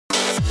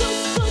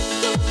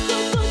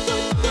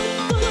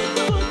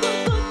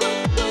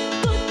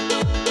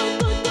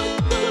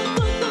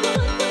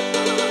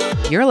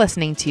You're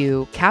listening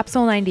to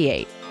Capsule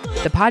 98,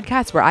 the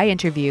podcast where I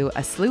interview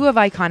a slew of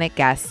iconic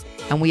guests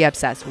and we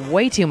obsess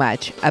way too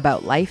much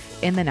about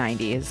life in the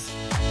 90s.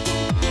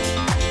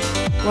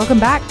 Welcome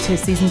back to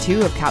Season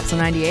 2 of Capsule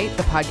 98,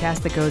 the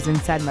podcast that goes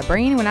inside my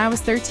brain when I was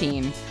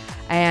 13.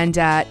 And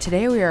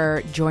today we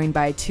are joined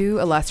by two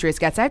illustrious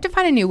guests. I have to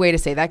find a new way to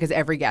say that because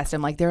every guest,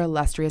 I'm like, they're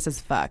illustrious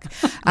as fuck.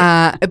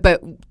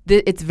 But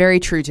it's very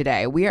true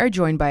today. We are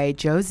joined by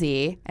Joe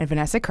Zee and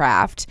Vanessa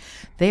Craft.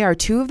 They are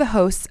two of the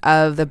hosts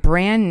of the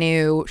brand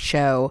new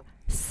show,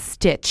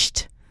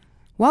 Stitched.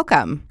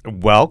 Welcome.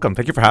 Welcome.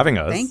 Thank you for having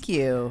us. Thank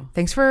you.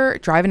 Thanks for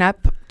driving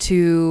up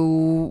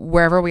to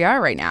wherever we are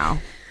right now.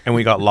 And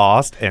we got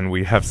lost, and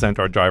we have sent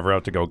our driver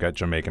out to go get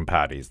Jamaican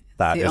patties.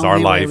 That is our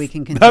life.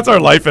 That's our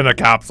life in a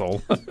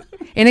capsule.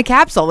 In a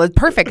capsule. That's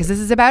perfect because this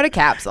is about a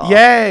capsule.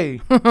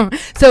 Yay.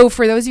 So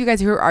for those of you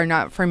guys who are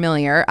not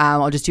familiar,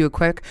 I'll just do a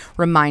quick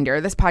reminder.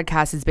 This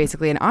podcast is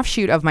basically an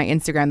offshoot of my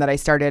Instagram that I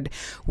started,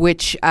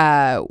 which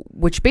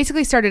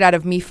basically started out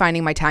of me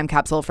finding my time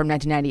capsule from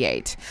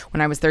 1998 when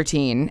I was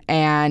 13.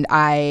 And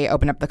I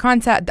opened up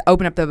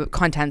the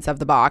contents of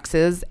the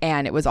boxes,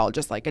 and it was all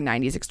just like a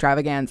 90s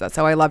extravaganza.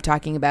 So I love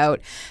talking about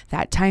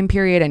that time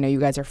period. I know you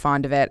guys are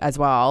fond of it as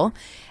well.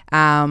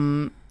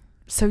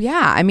 So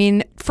yeah, I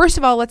mean, first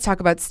of all, let's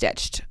talk about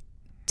Stitched.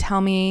 Tell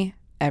me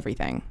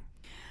everything.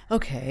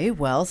 Okay,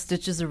 well,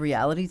 Stitched is a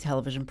reality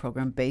television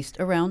program based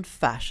around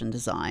fashion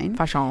design.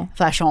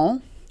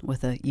 Fashion.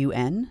 With a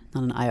U-N,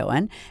 not an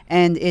I-O-N.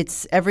 And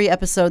it's every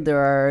episode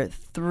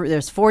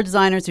there's 4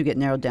 designers who get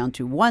narrowed down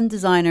to one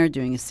designer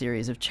doing a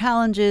series of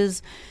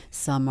challenges.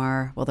 Some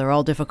are, well, they're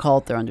all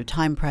difficult. They're under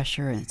time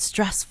pressure and it's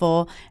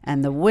stressful.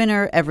 And the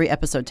winner every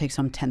episode takes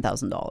home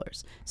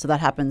 $10,000. So that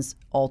happens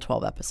all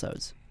 12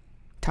 episodes.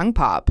 Tongue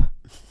pop.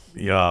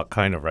 Yeah,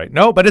 kind of, right?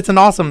 No, but it's an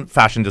awesome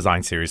fashion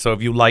design series. So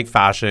if you like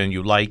fashion,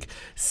 you like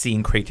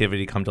seeing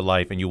creativity come to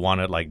life, and you want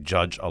to like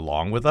judge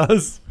along with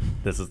us,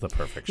 this is the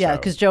perfect show. Yeah,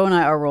 because Joe and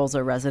I, our roles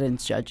are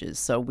resident judges.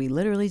 So we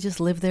literally just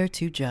live there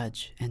to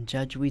judge, and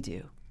judge we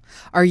do.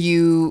 Are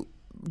you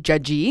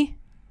judgy?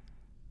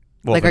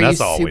 Well, like,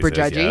 Vanessa are you super always is,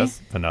 judgy?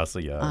 yes.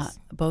 Vanessa, yes.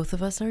 Both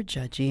of us are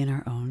judgy in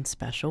our own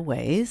special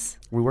ways.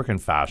 We work in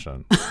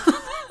fashion.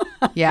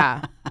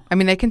 Yeah. I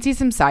mean, I can see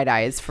some side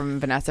eyes from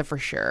Vanessa for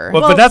sure.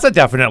 Well, Vanessa,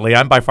 definitely.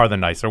 I'm by far the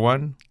nicer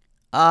one.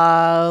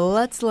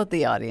 Let's let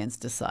the audience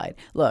decide.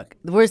 Look,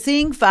 we're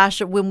seeing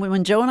fashion.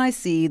 When Joe and I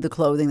see the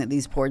clothing that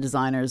these poor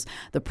designers,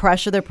 the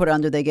pressure they're put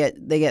under, they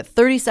get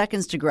 30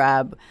 seconds to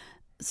grab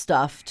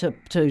stuff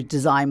to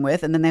design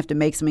with, and then they have to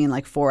make something in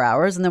like 4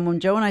 hours. And then when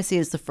Joe and I see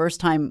it's the first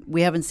time,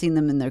 we haven't seen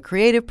them in their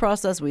creative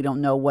process. We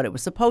don't know what it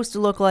was supposed to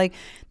look like.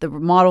 The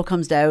model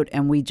comes out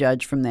and we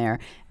judge from there.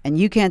 And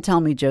you can't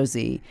tell me, Joe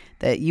Zee,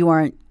 that you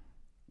aren't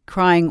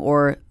crying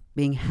or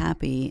being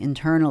happy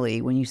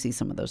internally when you see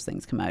some of those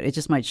things come out. It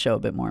just might show a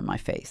bit more in my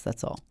face.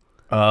 That's all.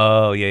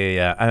 Oh,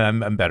 yeah.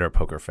 I'm better at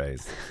poker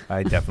face.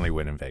 I definitely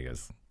win in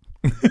Vegas.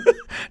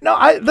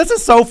 No, this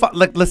is so fun.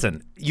 Like,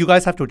 listen, you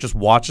guys have to just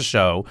watch the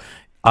show.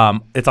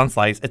 It's on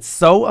Slice. It's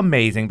so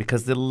amazing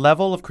because the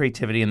level of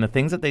creativity and the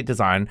things that they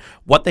design,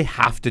 what they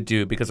have to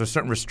do because there's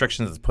certain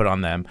restrictions that's put on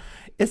them,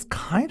 is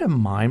kind of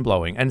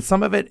mind-blowing. And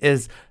some of it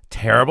is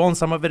terrible and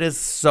some of it is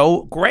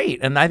so great.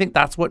 And I think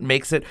that's what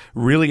makes it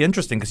really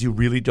interesting because you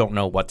really don't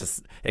know what to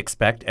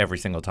expect every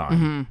single time.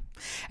 Mm-hmm.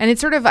 And it's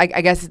sort of, I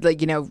guess,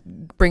 like, you know,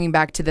 bringing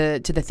back to the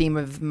theme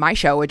of my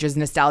show, which is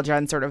nostalgia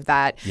and sort of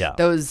that,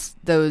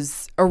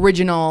 those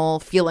original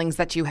feelings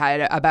that you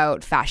had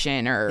about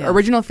fashion or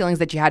original feelings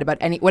that you had about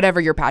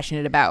whatever you're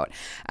passionate about.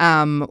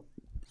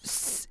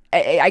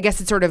 I guess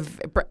it's sort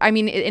of, I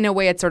mean, in a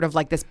way, it's sort of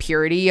like this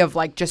purity of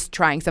like just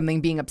trying something,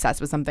 being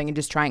obsessed with something and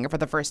just trying it for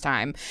the first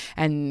time.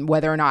 And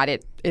whether or not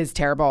it is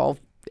terrible,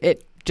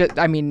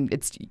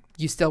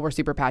 you still were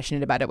super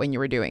passionate about it when you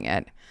were doing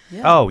it.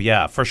 Yeah. Oh,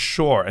 yeah, for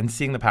sure. And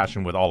seeing the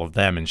passion with all of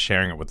them and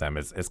sharing it with them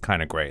is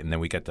kind of great. And then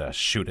we get to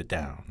shoot it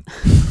down.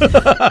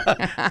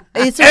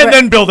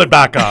 Then build it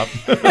back up.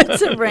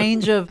 It's a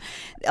range of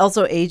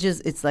also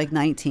ages. It's like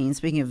 19.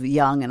 Speaking of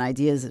young and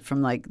ideas,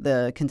 from like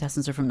the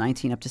contestants are from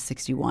 19 up to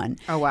 61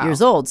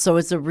 years old. So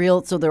it's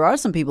so there are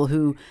some people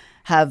who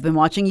have been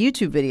watching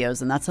YouTube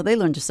videos, and that's how they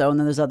learn to sew. And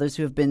then there's others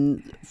who have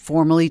been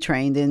formally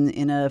trained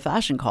in a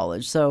fashion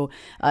college. So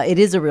it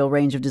is a real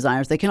range of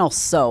designers. They can all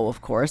sew,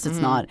 of course. It's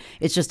not.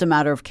 It's just a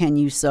matter of can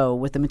you sew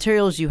with the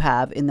materials you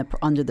have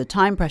under the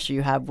time pressure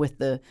you have with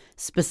the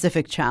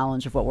specific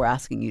challenge of what we're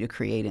asking you to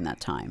create in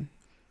that time.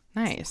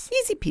 Nice.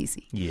 Easy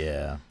peasy.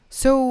 Yeah.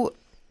 So,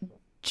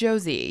 Joe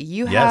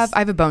Zee, I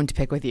have a bone to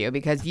pick with you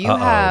because you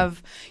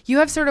have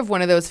sort of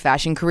one of those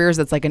fashion careers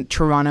that's like a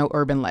Toronto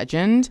urban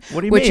legend.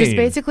 What do you mean? Which is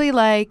basically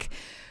like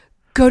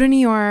go to New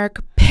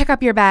York, pick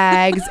up your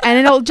bags, and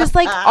it'll just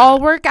like all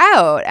work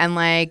out. And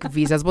like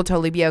visas will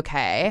totally be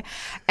okay.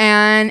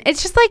 And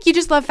it's just like you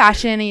just love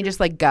fashion and you just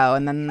like go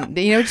and then,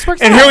 you know, it just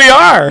works And out. here we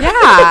are.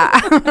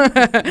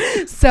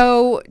 Yeah.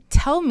 So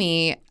tell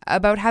me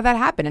about how that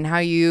happened and how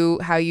you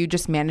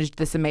just managed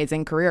this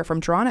amazing career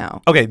from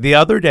Toronto. Okay, the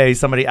other day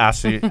somebody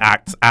asked me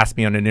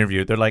on an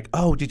interview. They're like,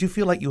 "Oh, did you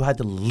feel like you had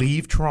to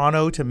leave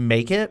Toronto to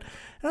make it?"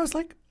 And I was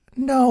like,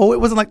 no, it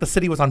wasn't like the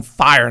city was on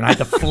fire and I had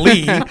to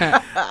flee.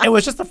 It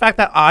was just the fact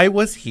that I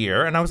was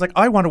here and I was like,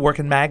 I want to work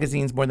in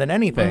magazines more than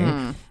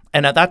anything.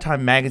 And at that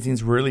time,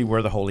 magazines really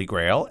were the holy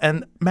grail.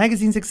 And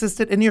magazines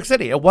existed in New York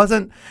City. It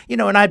wasn't, you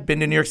know, and I'd been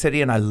to New York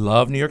City and I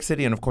love New York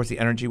City and, of course, the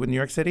energy with New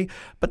York City.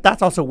 But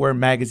that's also where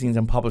magazines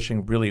and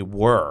publishing really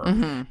were.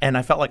 And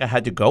I felt like I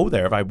had to go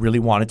there if I really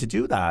wanted to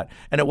do that.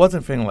 And it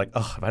wasn't feeling like,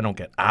 oh, if I don't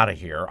get out of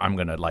here, I'm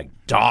going to like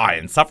die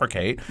and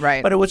suffocate.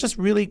 Right. But it was just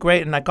really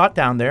great. And I got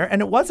down there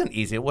and it wasn't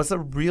easy. It was a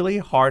really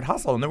hard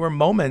hustle. And there were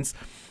moments,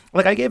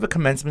 like I gave a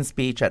commencement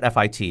speech at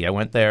FIT. I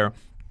went there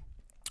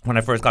when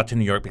I first got to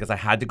New York because I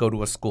had to go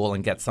to a school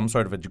and get some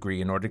sort of a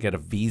degree in order to get a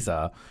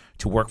visa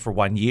to work for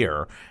 1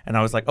 year. And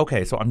I was like,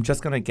 okay, so I'm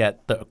just going to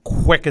get the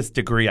quickest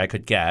degree I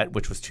could get,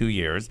 which was 2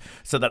 years,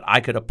 so that I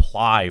could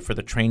apply for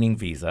the training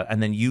visa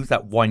and then use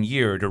that 1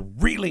 year to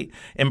really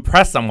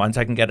impress someone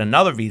so I can get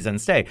another visa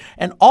and stay.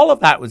 And all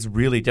of that was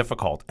really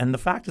difficult. And the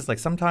fact is, like,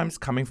 sometimes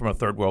coming from a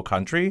third world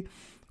country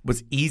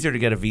was easier to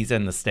get a visa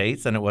in the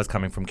States than it was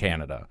coming from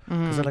Canada.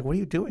 Because they're like, what are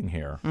you doing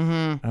here?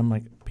 And I'm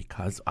like,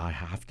 because I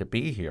have to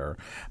be here.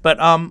 But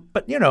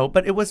you know,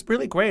 but it was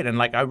really great. And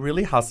like, I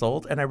really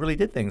hustled and I really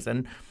did things.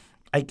 And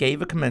I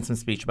gave a commencement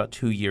speech about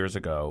 2 years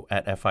ago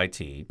at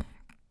FIT,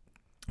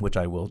 which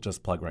I will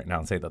just plug right now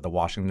and say that the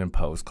Washington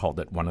Post called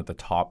it one of the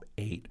top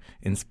 8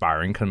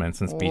 inspiring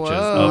commencement speeches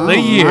of the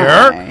year.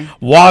 My.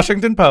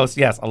 Washington Post,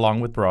 yes, along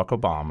with Barack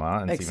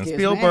Obama and Steven Excuse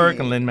Spielberg me.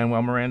 and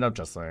Lin-Manuel Miranda. I'm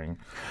just saying.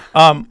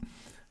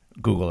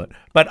 Google it.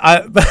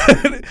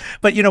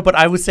 But you know, but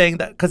I was saying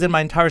that because in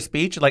my entire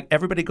speech, like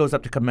everybody goes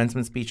up to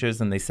commencement speeches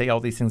and they say all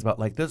these things about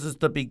like, this is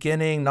the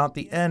beginning, not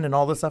the end and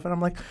all this stuff. And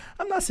I'm like,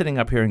 I'm not sitting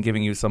up here and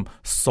giving you some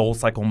soul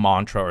cycle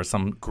mantra or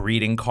some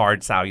greeting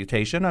card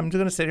salutation. I'm just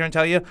going to sit here and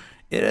tell you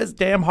it is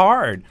damn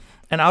hard.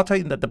 And I'll tell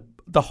you that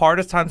the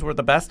hardest times were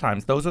the best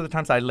times. Those are the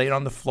times I laid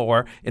on the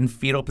floor in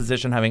fetal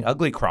position having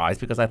ugly cries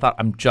because I thought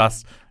I'm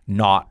just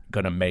not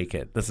going to make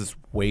it. This is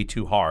way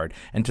too hard.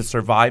 And to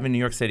survive in New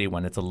York City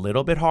when it's a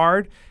little bit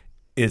hard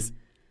is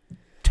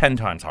 10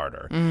 times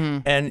harder.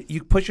 And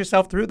you push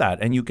yourself through that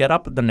and you get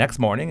up the next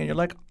morning and you're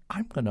like,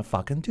 I'm going to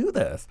fucking do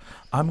this.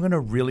 I'm going to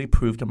really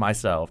prove to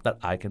myself that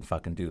I can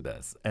fucking do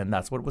this. And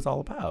that's what it was all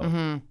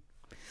about.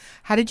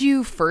 How did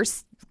you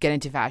first get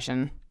into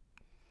fashion?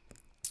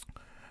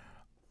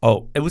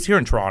 Oh, it was here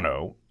in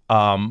Toronto.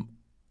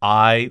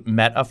 I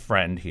met a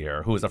friend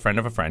here who was a friend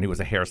of a friend who was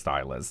a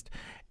hairstylist.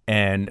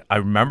 And I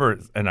remember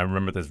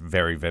this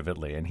very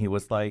vividly. And he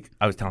was like,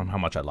 I was telling him how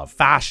much I love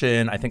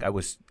fashion. I think I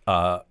was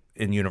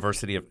in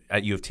university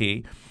at U of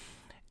T.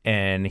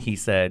 And he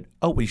said,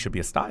 oh, well, you should be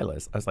a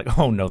stylist. I was like,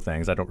 oh, no,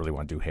 thanks. I don't really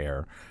want to do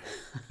hair.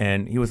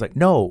 And he was like,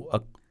 no,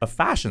 a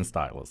fashion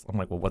stylist. I'm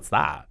like, well, what's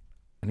that?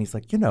 And he's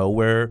like, you know,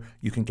 where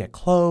you can get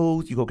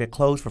clothes, you go get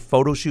clothes for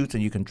photo shoots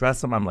and you can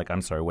dress them. I'm like,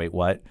 I'm sorry, wait,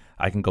 what?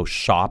 I can go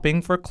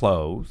shopping for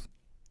clothes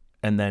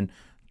and then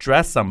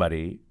dress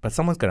somebody, but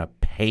someone's going to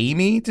pay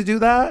me to do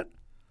that?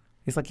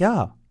 He's like,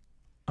 yeah.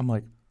 I'm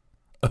like,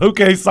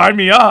 okay, sign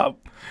me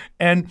up.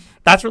 And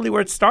that's really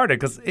where it started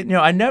because, you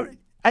know,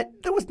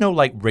 there was no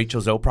like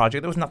Rachel Zoe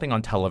project. There was nothing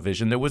on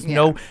television. There was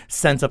no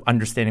sense of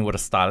understanding what a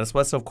stylist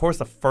was. So, of course,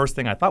 the first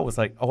thing I thought was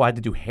like, oh, I had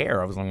to do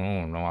hair. I was like,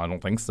 oh, no, I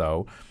don't think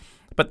so.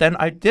 But then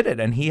I did it,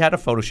 and he had a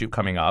photo shoot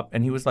coming up,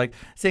 and he was like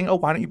saying, oh,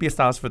 why don't you be a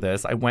stylist for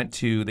this? I went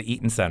to the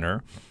Eaton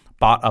Center,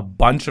 bought a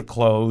bunch of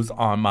clothes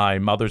on my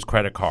mother's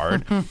credit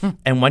card,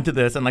 and went to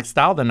this and like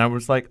styled it. And I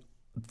was like,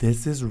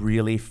 this is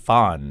really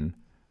fun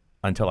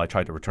until I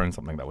tried to return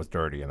something that was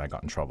dirty, and I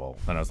got in trouble.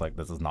 And I was like,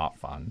 this is not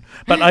fun.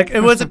 But like it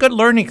was a good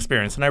learning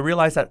experience, and I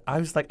realized that I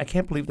was like, I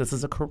can't believe this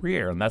is a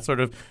career. And that's sort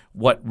of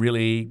what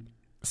really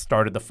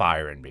started the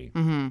fire in me.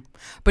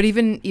 But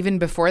even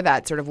before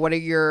that, sort of what are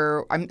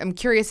your I'm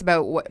curious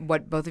about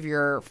what both of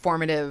your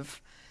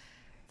formative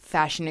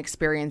fashion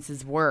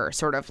experiences were.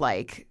 Sort of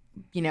like,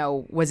 you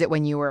know, was it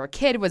when you were a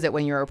kid? Was it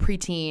when you were a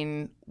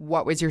preteen?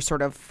 What was your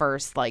sort of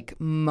first like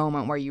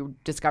moment where you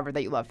discovered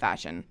that you love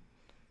fashion?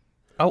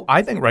 Oh,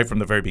 I think right from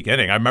the very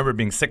beginning. I remember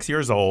being 6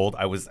 years old.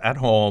 I was at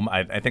home.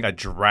 I think I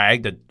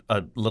dragged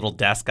a little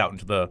desk out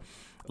into the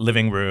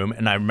living room,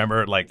 and I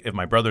remember like if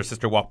my brother or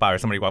sister walked by or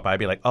somebody walked by, I'd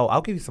be like, oh,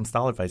 I'll give you some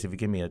style advice if you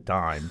give me a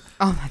dime.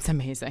 Oh, that's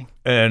amazing.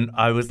 And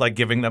I was like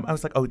giving them, I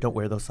was like, oh, don't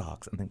wear those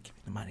socks, and then give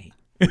me the money.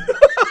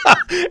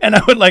 And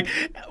I would like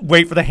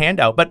wait for the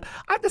handout. But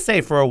I have to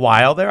say, for a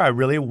while there, I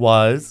really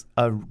was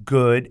a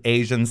good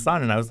Asian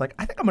son, and I was like,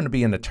 I think I'm going to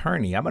be an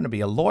attorney. I'm going to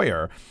be a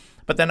lawyer.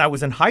 But then I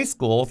was in high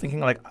school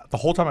thinking like the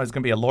whole time I was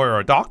going to be a lawyer or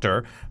a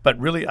doctor, but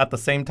really at the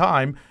same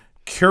time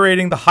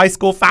curating the high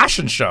school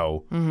fashion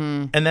show.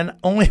 And then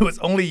it was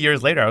only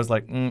years later I was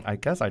like, I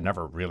guess I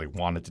never really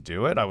wanted to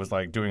do it. I was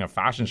like doing a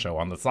fashion show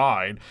on the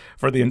side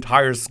for the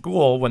entire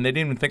school when they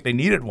didn't even think they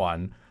needed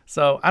one.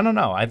 So I don't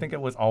know. I think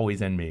it was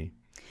always in me.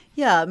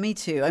 Yeah, me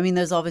too. I mean,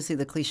 there's obviously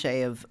the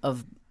cliche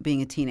of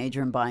being a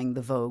teenager and buying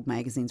the Vogue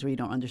magazines where you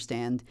don't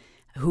understand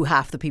who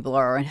half the people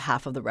are and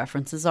half of the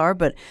references are.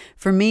 But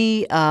for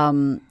me,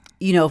 I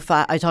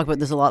talk about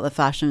this a lot, that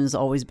fashion has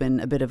always been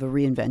a bit of a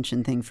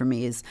reinvention thing for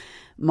me. Is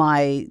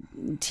my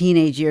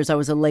teenage years, I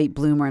was a late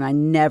bloomer and I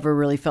never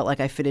really felt like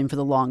I fit in for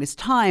the longest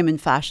time.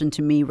 And fashion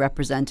to me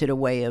represented a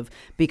way of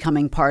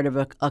becoming part of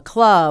a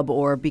club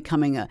or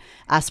becoming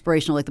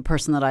aspirational, like the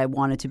person that I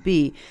wanted to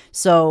be.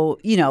 So,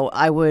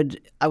 I would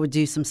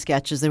do some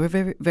sketches. They were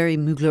very, very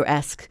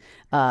Mugler-esque,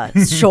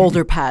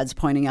 shoulder pads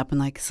pointing up and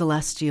like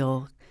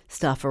celestial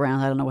stuff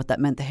around. I don't know what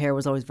that meant. The hair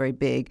was always very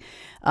big.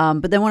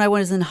 But then when I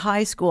was in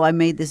high school, I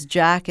made this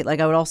jacket. Like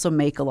I would also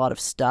make a lot of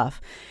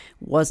stuff.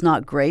 Was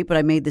not great, but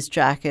I made this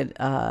jacket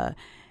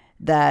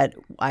that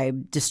I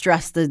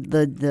distressed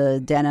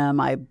the denim.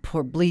 I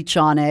poured bleach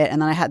on it.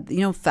 And then I had,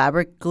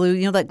 fabric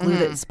glue, that glue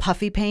that's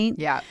puffy paint.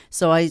 Yeah.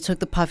 So I took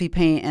the puffy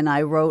paint and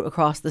I wrote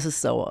across, this is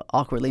so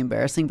awkwardly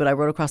embarrassing, but I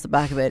wrote across the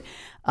back of it,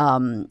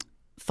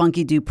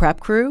 Funky Do Prep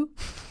Crew.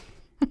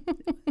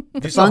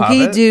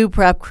 Funky Do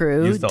Prep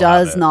Crew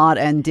does not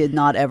and did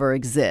not ever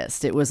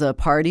exist. It was a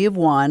party of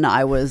one.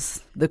 I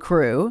was the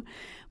crew.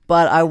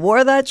 But I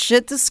wore that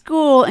shit to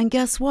school, and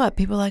guess what?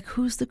 People are like,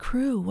 who's the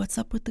crew? What's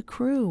up with the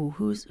crew?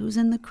 Who's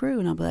in the crew?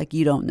 And I'll be like,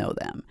 you don't know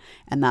them.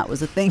 And that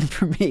was a thing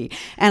for me.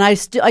 And I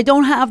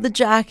don't have the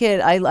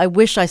jacket. I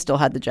wish I still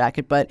had the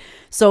jacket. But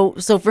so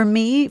for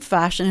me,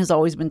 fashion has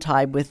always been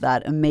tied with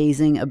that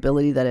amazing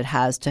ability that it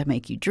has to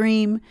make you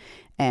dream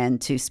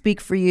and to speak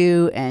for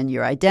you and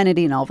your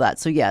identity and all of that.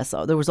 So yes,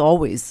 there was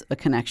always a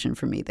connection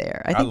for me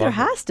there. I think there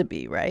has to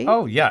be, right?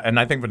 Oh, yeah. And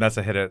I think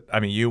Vanessa hit it.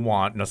 I mean, you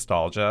want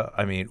nostalgia.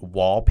 I mean,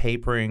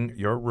 wallpapering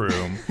your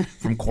room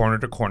from corner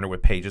to corner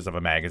with pages of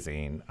a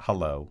magazine.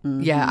 Hello.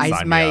 Mm-hmm.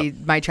 Yeah,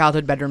 my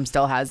childhood bedroom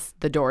still has,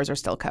 the doors are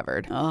still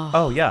covered.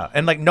 Oh, yeah.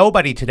 And like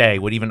nobody today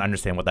would even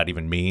understand what that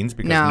even means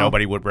because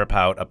nobody would rip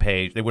out a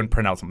page. They wouldn't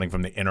print out something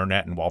from the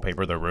internet and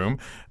wallpaper their room.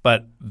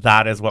 But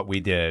that is what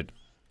we did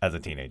as a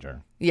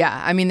teenager.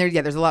 Yeah, I mean,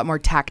 there's a lot more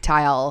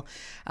tactile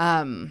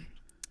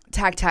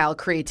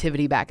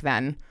creativity back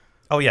then.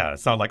 Oh yeah,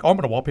 it's not like, I'm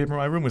going to wallpaper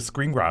my room with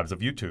screen grabs of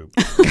YouTube.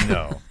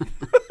 No.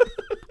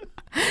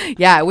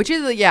 Yeah, which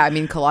is I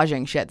mean,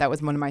 collaging shit. That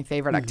was one of my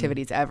favorite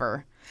activities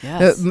ever.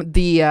 Yes.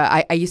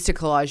 I used to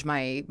collage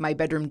my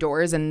bedroom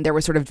doors, and there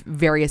were sort of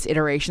various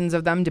iterations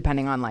of them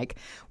depending on like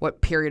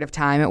what period of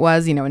time it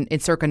was. In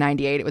circa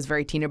 '98, it was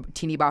very teeny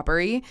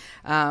boppery,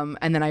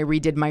 and then I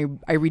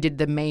redid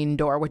the main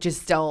door, which is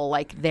still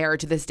like there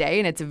to this day,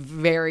 and it's a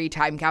very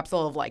time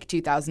capsule of like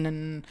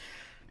 2000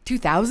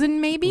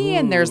 maybe. Ooh.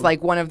 And there's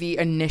like one of the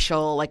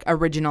initial like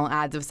original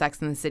ads of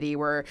Sex and the City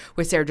with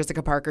Sarah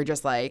Jessica Parker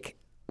just like.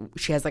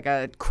 She has like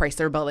a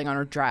Chrysler building on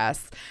her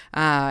dress,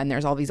 and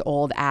there's all these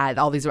old ads,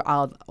 all these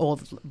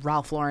old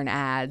Ralph Lauren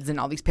ads,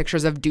 and all these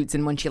pictures of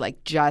Dutson when she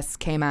like just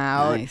came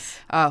out. Nice.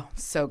 Oh,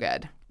 so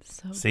good.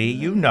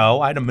 See,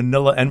 I had a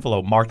manila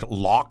envelope marked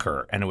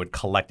locker, and it would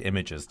collect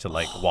images to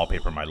like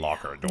wallpaper my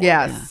locker door.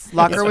 Yes, yeah.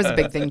 Locker was a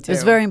big thing too. It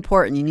was very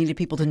important. You needed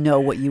people to know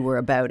what you were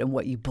about and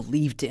what you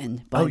believed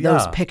in by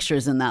those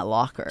pictures in that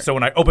locker. So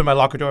when I opened my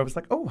locker door, I was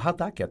like, oh, how'd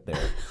that get there?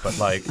 But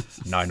like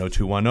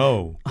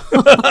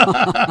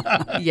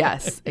 90210.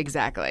 Yes,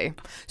 exactly.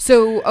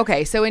 So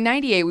in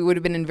 '98, we would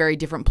have been in very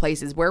different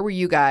places. Where were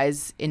you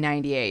guys in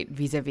 '98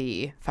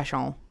 vis-a-vis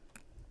fashion?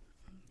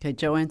 Okay,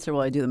 Joe, answer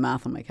while I do the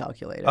math on my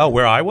calculator. Oh,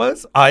 where I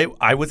was?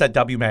 I was at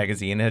W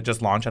Magazine. It had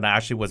just launched, and I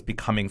actually was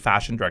becoming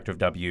fashion director of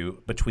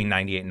W between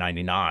 98 and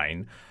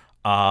 99.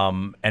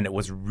 And it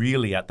was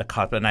really at the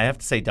cusp. And I have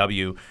to say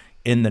W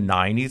in the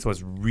 90s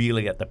was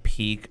really at the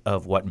peak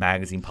of what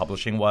magazine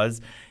publishing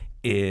was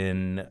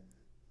in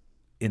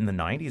the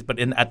 90s. But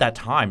at that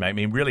time, I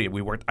mean, really,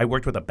 I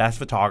worked with the best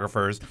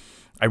photographers.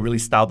 I really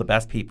styled the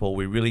best people.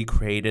 We really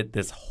created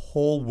this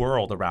whole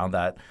world around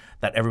that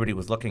everybody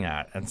was looking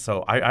at. And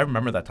so I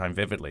remember that time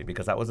vividly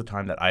because that was a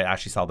time that I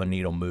actually saw the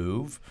needle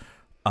move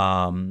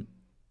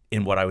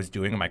in what I was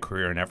doing in my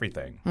career and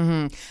everything.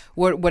 Mm-hmm.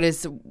 What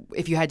is,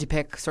 if you had to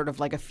pick sort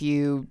of like a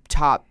few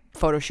top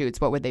photo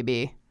shoots, what would they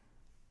be?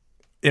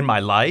 In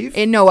my life?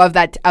 Of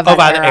that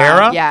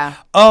era? Yeah.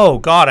 Oh,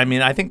 God. I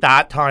mean, I think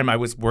that time I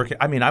was working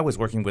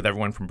with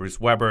everyone from Bruce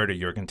Weber to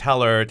Jürgen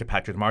Teller to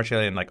Patrick Marchal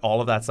and like all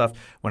of that stuff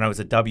when I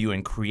was at W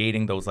and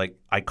creating those like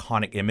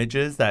iconic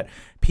images that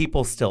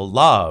people still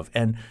love.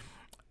 And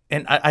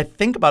I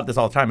think about this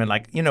all the time. And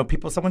like,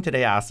 someone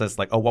today asked us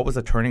like, oh, what was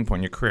a turning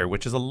point in your career?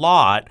 Which is a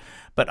lot.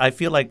 But I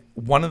feel like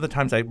one of the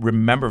times I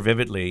remember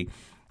vividly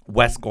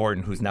Wes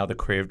Gordon, who's now the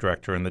creative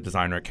director and the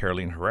designer at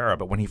Caroline Herrera.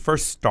 But when he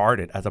first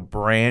started as a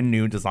brand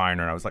new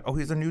designer, I was like, oh,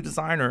 he's a new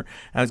designer.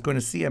 And I was going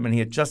to see him, and he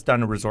had just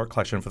done a resort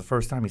collection for the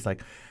first time. He's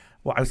like,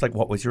 well, I was like,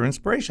 what was your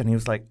inspiration? He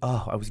was like,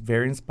 oh, I was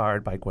very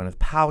inspired by Gwyneth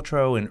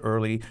Paltrow and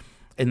early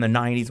in the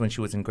 90s when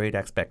she was in Great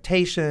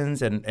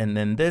Expectations and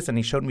then this. And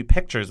he showed me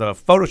pictures of a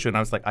photo shoot. And I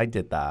was like, I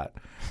did that.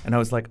 And I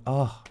was like,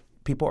 oh,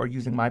 people are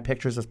using my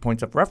pictures as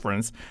points of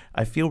reference.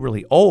 I feel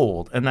really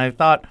old. And I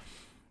thought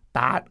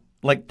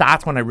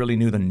that's when I really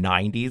knew the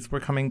 90s were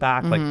coming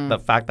back. Like the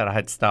fact that I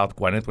had styled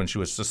Gwyneth when she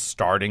was just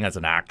starting as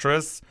an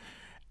actress,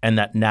 and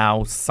that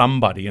now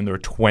somebody in their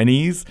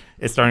 20s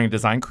is starting a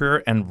design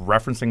career and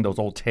referencing those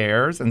old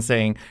tears and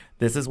saying,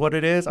 this is what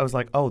it is. I was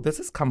like, oh, this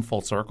has come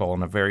full circle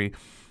in a very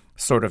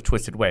sort of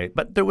twisted way.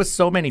 But there was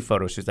so many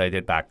photo shoots I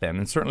did back then.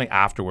 And certainly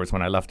afterwards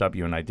when I left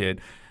W and I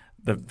did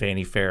the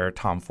Vanity Fair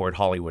Tom Ford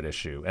Hollywood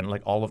issue and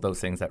like all of those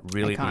things that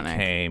really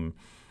became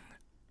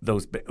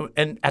those.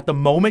 And at the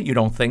moment you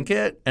don't think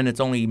it. And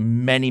it's only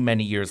many,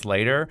 many years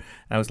later.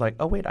 And I was like,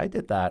 oh, wait, I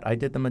did that. I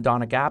did the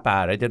Madonna Gap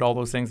ad. I did all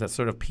those things that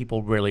sort of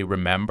people really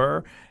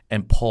remember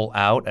and pull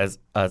out as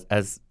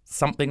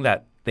something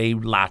that they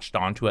latched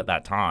onto at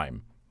that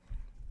time.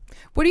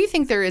 What do you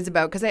think there is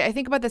about, because I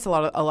think about this a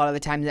lot of the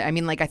time. I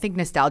mean, like, I think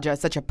nostalgia is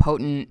such a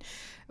potent,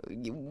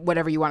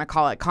 whatever you want to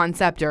call it,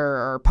 concept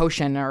or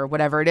potion or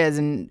whatever it is.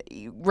 And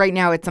right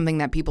now it's something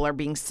that people we're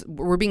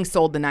being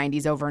sold the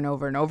 90s over and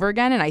over and over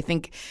again. And I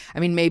think, I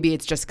mean, maybe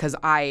it's just because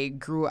I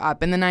grew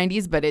up in the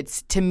 90s, but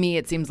to me,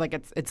 it seems like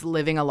it's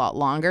living a lot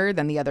longer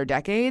than the other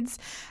decades.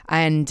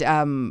 And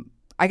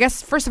I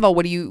guess, first of all,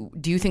 what do you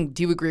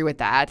agree with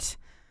that?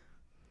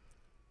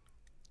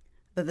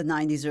 That the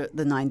 90s are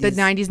the 90s. The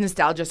 90s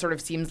nostalgia sort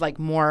of seems like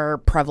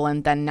more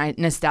prevalent than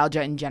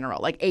nostalgia in general,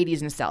 like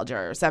 80s nostalgia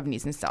or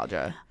 70s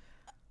nostalgia.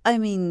 I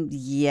mean,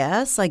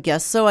 yes, I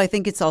guess so. I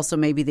think it's also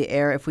maybe the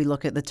era, if we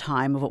look at the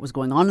time of what was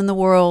going on in the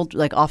world,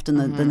 like often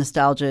the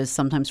nostalgia is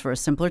sometimes for a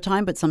simpler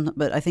time,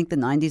 but I think the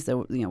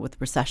 90s,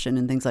 with recession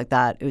and things like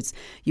that,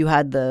 you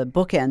had the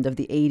bookend of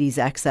the 80s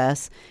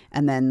excess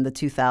and then the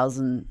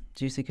 2000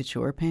 Juicy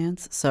Couture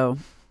pants. So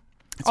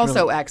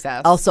Also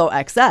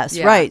excess,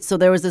 yeah. Right. So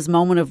there was this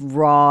moment of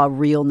raw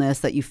realness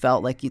that you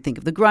felt like you think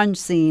of the grunge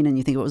scene and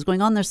you think of what was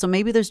going on there. So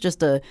maybe there's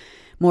just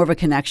more of a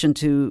connection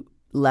to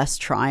less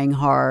trying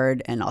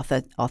hard and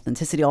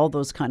authenticity, all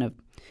those kind of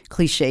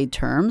cliched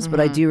terms. But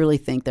I do really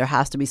think there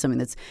has to be something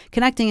that's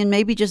connecting, and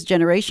maybe just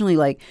generationally,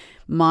 like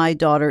my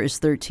daughter is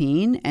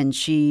 13 and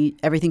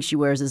everything she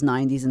wears is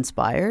 90s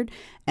inspired.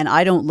 And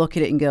I don't look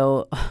at it and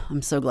go, oh,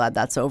 I'm so glad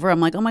that's over. I'm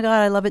like, oh my God,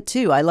 I love it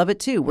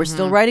too. We're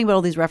still writing about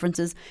all these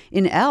references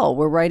in Elle.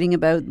 We're writing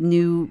about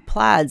new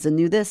plaids and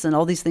new this and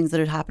all these things that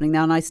are happening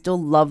now. And I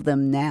still love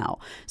them now.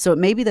 So it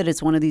may be that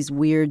it's one of these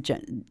weird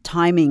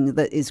timing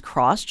that is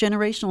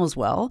cross-generational as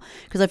well.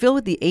 Because I feel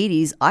with the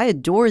 80s, I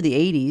adore the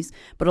 80s.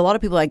 But a lot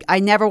of people are like, I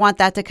never want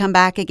that to come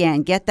back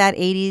again. Get that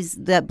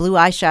 80s, that blue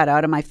eyeshadow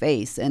out of my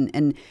face.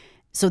 And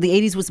so the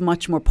 80s was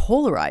much more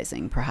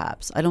polarizing,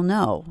 perhaps. I don't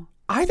know.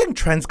 I think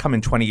trends come in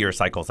 20-year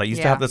cycles. I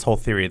used to have this whole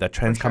theory that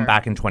trends come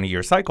back in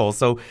 20-year cycles.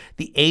 So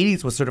the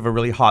 80s was sort of a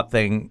really hot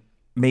thing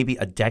maybe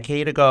a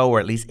decade ago or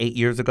at least 8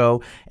 years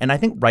ago. And I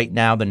think right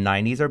now the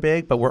 90s are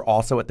big, but we're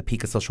also at the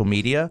peak of social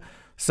media.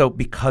 So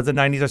because the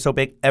 90s are so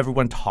big,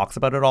 everyone talks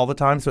about it all the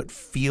time. So it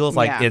feels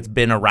like it's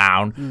been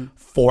around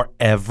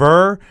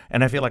forever.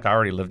 And I feel like I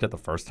already lived it the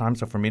first time.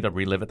 So for me to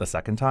relive it the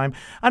second time,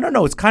 I don't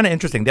know. It's kind of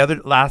interesting.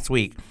 Last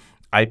week,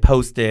 I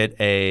posted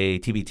a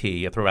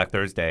TBT, a Throwback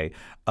Thursday,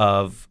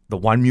 of the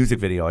one music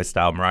video I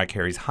styled, Mariah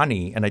Carey's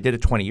Honey, and I did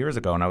it 20 years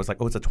ago, and I was like,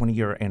 oh, it's a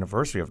 20-year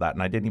anniversary of that,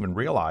 and I didn't even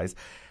realize.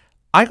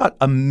 I got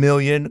 1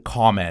 million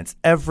comments.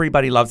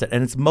 Everybody loves it,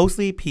 and it's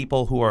mostly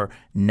people who are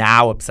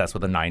now obsessed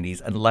with the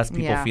 90s and less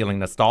people feeling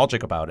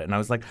nostalgic about it. And I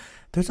was like,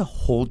 there's a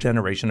whole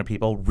generation of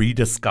people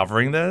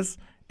rediscovering this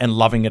and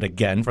loving it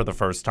again for the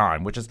first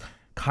time, which is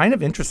kind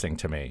of interesting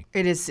to me.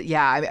 It is,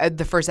 yeah.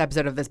 The first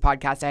episode of this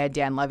podcast, I had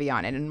Dan Levy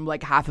on it, and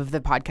like half of the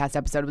podcast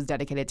episode was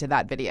dedicated to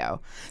that video.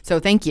 So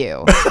thank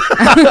you.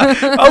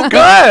 Oh,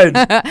 good.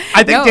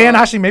 I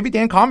think maybe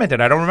Dan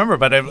commented. I don't remember,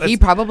 but he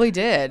probably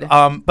did.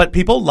 But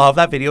people love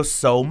that video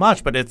so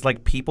much, but it's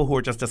like people who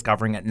are just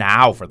discovering it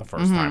now for the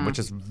first time, which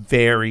is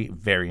very,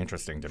 very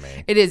interesting to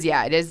me. It is,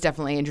 yeah. It is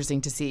definitely interesting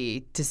to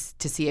see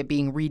it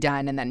being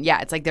redone, and then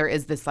it's like there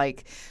is this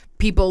like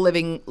people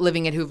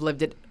living it who've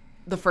lived it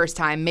the first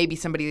time, maybe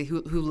somebody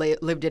who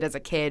lived it as a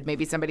kid,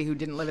 maybe somebody who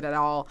didn't live it at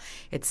all.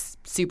 It's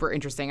super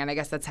interesting, and I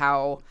guess that's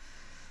how,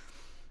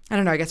 I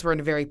don't know, I guess we're in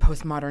a very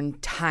postmodern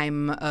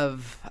time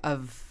of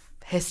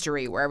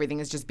history where everything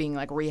is just being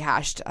like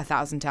rehashed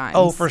 1,000 times.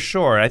 Oh, for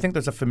sure. I think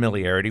there's a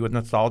familiarity with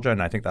nostalgia,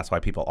 and I think that's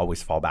why people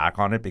always fall back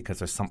on it, because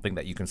there's something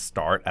that you can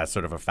start as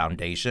sort of a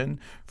foundation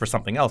for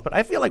something else. But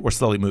I feel like we're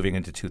slowly moving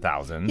into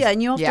 2000s. Yeah,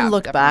 and you often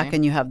look back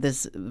and you have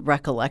this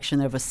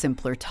recollection of a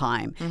simpler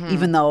time,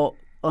 even though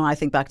when I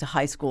think back to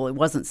high school, it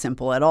wasn't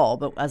simple at all.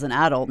 But as an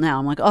adult now,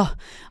 I'm like, oh,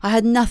 I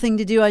had nothing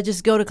to do. I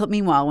just go to club.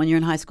 Meanwhile, when you're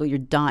in high school, you're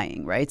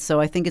dying, right? So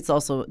I think it's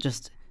also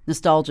just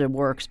nostalgia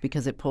works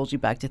because it pulls you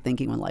back to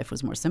thinking when life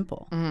was more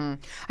simple. I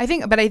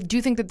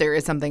do think that there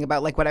is something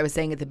about like what I was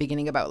saying at the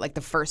beginning about like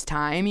the first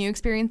time you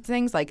experience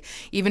things. Like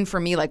even for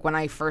me, like when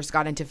I first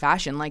got into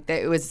fashion, like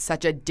it was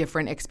such a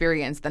different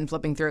experience than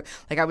flipping through.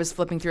 Like I was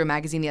flipping through a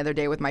magazine the other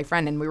day with my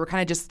friend, and we were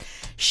kind of just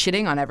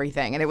shitting on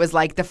everything. And it was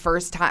like the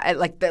first time,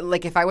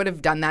 like if I would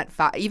have done that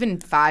even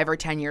 5 or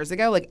 10 years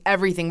ago, like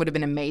everything would have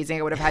been amazing.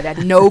 I would have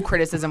had no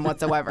criticism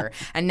whatsoever.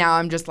 And now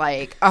I'm just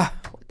like, oh,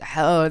 what the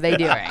hell are they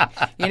doing?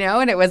 You know?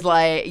 And it was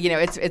like, you know,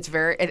 it's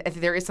very,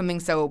 there is something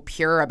so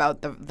pure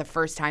about the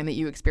first time that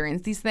you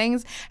experience these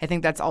things. I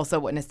think that's also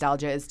what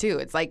nostalgia is too.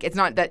 It's like, it's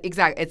not that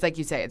it's like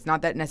you say, it's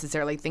not that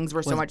necessarily things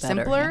were so much better,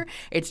 simpler. Yeah.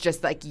 It's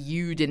just like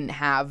you didn't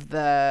have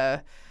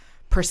the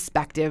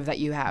perspective that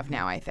you have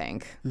now, I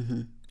think.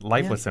 Mm-hmm.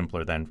 Life was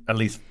simpler then, at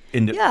least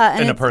in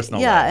a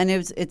personal way. Yeah, and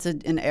it's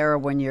an era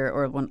when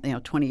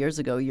 20 years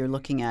ago, you're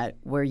looking at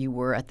where you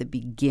were at the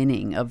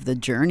beginning of the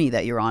journey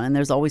that you're on, and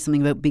there's always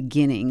something about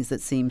beginnings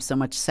that seems so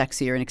much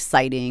sexier and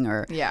exciting,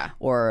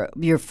 or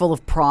you're full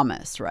of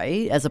promise,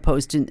 right? As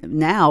opposed to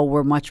now,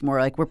 we're much more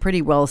like we're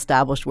pretty well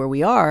established where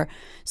we are,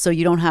 so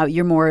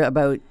you're more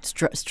about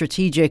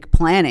strategic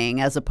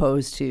planning as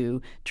opposed to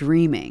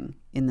dreaming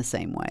in the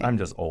same way. I'm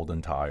just old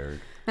and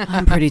tired.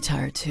 I'm pretty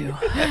tired too.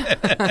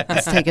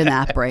 Let's take a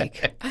nap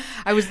break.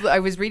 I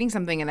was reading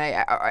something, and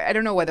I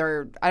don't know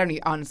whether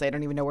honestly I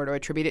don't even know where to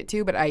attribute it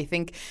to, but I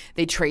think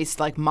they traced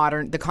like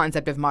the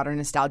concept of modern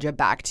nostalgia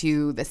back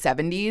to the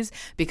 70s,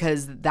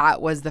 because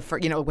that was the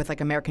first, with like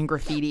American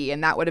Graffiti,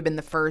 and that would have been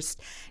the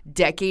first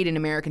decade in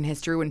American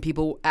history when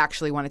people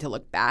actually wanted to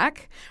look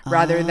back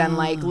rather than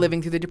like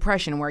living through the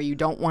Depression where you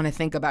don't want to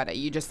think about it.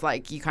 You just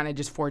like you kind of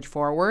just forge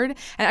forward.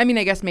 And I mean,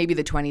 I guess maybe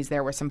the 20s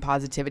there was some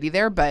positivity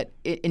there, but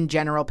in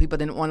general, people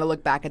didn't want to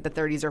look back at the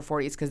 30s or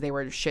 40s because they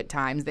were shit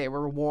times. They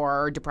were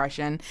war,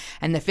 depression,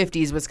 and the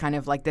 50s was kind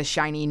of like this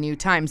shiny new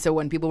time. So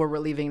when people were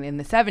reliving in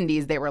the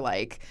 70s, they were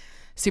like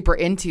super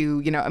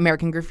into,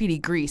 American Graffiti,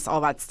 Grease,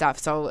 all that stuff.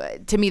 So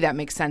to me, that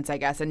makes sense, I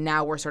guess. And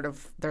now we're sort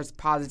of, there's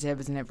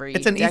positives in every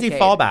It's an decade. easy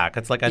fallback.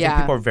 It's like, I think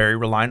people are very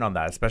reliant on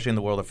that, especially in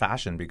the world of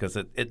fashion, because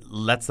it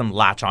lets them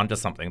latch onto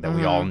something that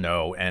we all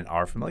know and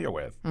are familiar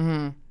with.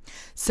 Mm-hmm.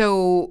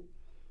 So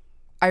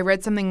I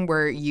read something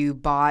where you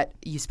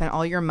spent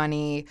all your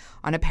money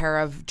on a pair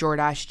of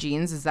Jordache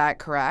jeans. Is that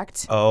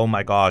correct? Oh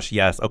my gosh,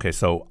 yes. Okay,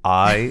 so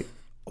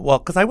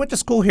because I went to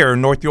school here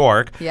in North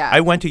York. Yeah.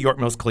 I went to York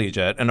Mills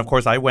Collegiate, and of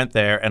course I went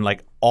there, and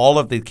like all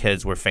of the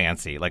kids were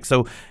fancy. Like,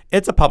 so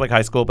it's a public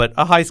high school, but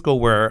a high school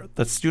where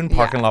the student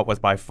parking lot was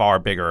by far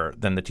bigger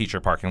than the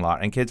teacher parking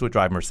lot, and kids would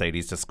drive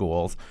Mercedes to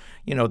schools.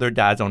 Their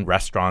dads owned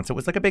restaurants. It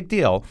was like a big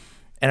deal.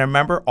 And I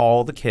remember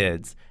all the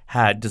kids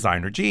had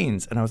designer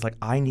jeans, and I was like,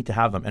 I need to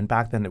have them. And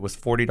back then it was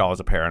 $40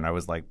 a pair, and I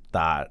was like,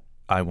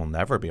 I will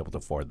never be able to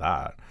afford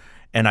that.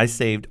 And I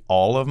saved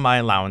all of my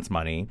allowance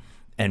money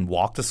and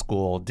walked to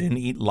school, didn't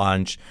eat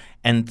lunch,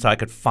 and so I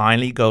could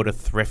finally go to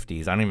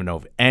Thrifties. I don't even know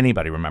if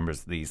anybody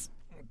remembers these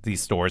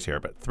stores here,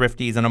 but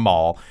Thrifties in a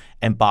mall,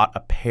 and bought a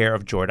pair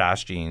of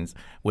Jordache jeans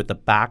with the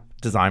back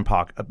design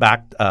pocket.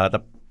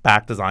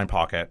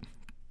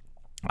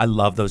 I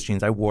love those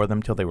jeans. I wore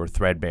them till they were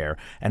threadbare.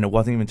 And it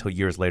wasn't even until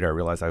years later I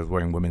realized I was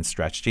wearing women's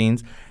stretch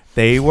jeans.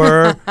 They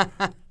were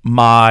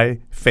my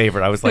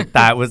favorite. I was like,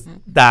 that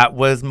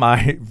was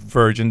my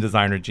virgin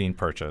designer jean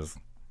purchase.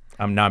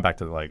 Now I'm back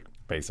to like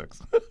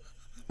basics.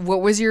 What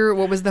was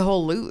the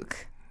whole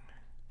look?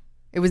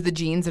 It was the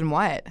jeans and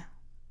what?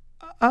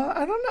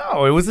 I don't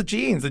know. It was the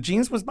jeans. The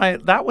jeans was my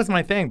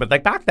thing. But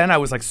like back then, I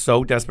was like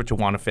so desperate to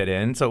want to fit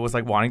in. So it was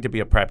like wanting to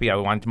be a preppy. I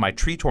wanted my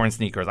tree torn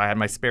sneakers. I had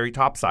my Sperry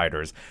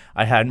topsiders.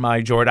 I had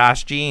my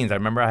Jordache jeans. I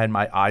remember I had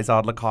my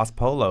Izod Lacoste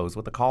polos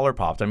with the collar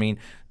popped. I mean,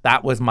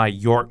 that was my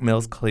York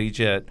Mills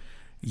Collegiate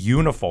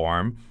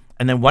uniform.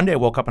 And then one day I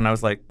woke up and I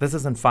was like, this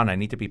isn't fun. I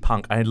need to be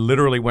punk. I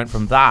literally went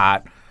from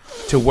that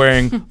to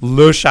wearing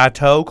Le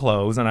Chateau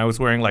clothes. And I was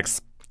wearing like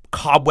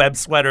cobweb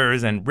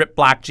sweaters and ripped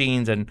black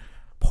jeans and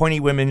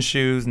pointy women's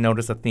shoes.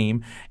 Notice a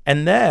theme.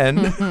 And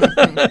then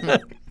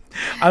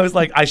I was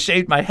like, I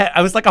shaved my head.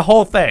 I was like a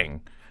whole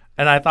thing.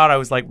 And I thought I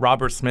was like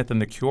Robert Smith in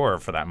The Cure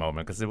for that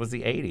moment because it was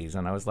the 80s.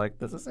 And I was like,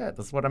 this is it.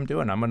 This is what I'm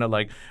doing. I'm going to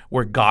like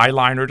wear guy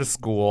liner to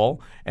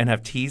school and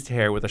have teased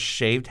hair with a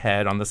shaved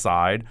head on the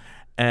side.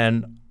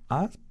 And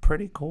that's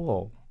pretty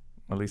cool,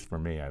 at least for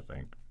me, I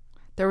think.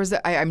 There was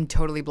I'm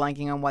totally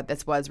blanking on what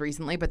this was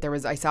recently, but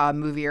I saw a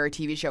movie or a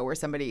TV show where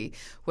somebody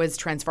was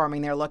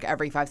transforming their look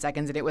every 5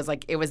 seconds, and it was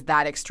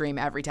that extreme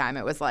every time.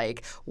 It was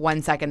like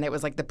 1 second it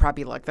was like the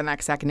preppy look, the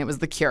next second it was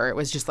the Cure. It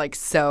was just like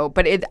so.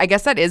 But I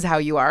guess that is how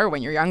you are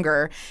when you're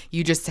younger.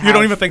 You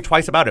don't even think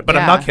twice about it. But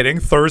I'm not kidding.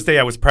 Thursday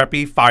I was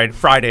preppy.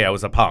 Friday I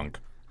was a punk.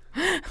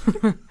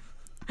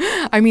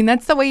 I mean,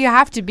 that's the way you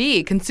have to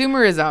be.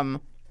 Consumerism,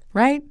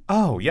 right?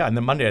 Oh yeah, and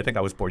then Monday I think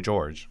I was Boy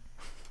George.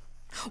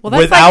 Well,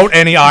 that's without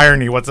any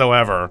irony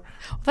whatsoever.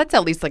 Well, that's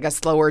at least like a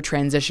slower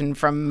transition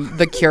from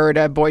the Cure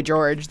to Boy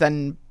George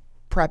than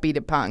preppy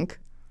to punk.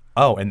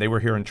 Oh, and they were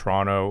here in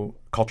Toronto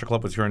Culture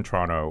Club was here in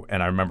Toronto,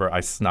 and I remember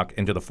I snuck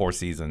into the Four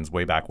Seasons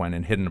way back when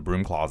and hid in a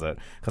broom closet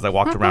because I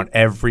walked around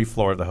every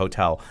floor of the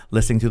hotel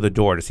listening to the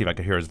door to see if I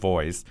could hear his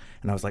voice.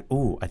 And I was like,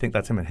 ooh, I think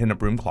that's him, and hid in a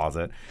broom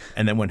closet.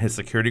 And then when his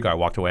security guard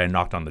walked away, I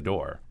knocked on the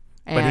door.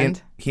 And?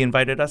 But he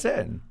invited us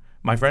in,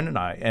 my friend and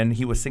I, and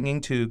he was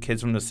singing to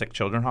kids from the Sick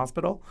Children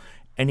Hospital,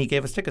 and he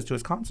gave us tickets to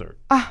his concert.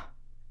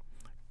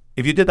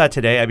 If you did that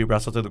today, I'd be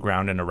wrestled to the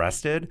ground and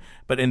arrested.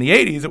 But in the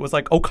 80s, it was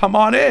like, oh, come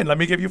on in. Let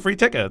me give you free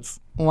tickets.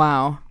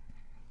 Wow.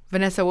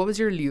 Vanessa, what was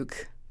your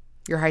Luke?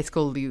 Your high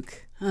school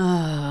Luke?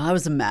 I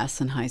was a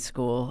mess in high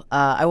school.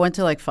 I went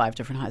to like 5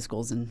 different high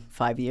schools in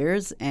 5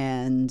 years.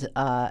 And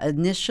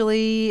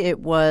initially,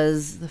 it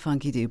was the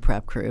Funky Do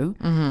prep crew.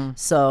 Mm-hmm.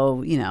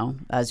 So,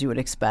 as you would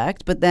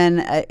expect. But then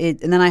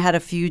I had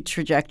a few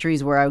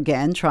trajectories where,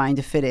 again, trying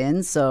to fit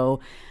in. So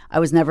I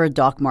was never a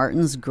Doc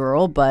Martens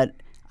girl, but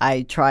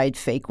I tried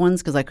fake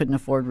ones because I couldn't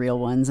afford real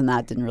ones, and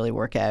that didn't really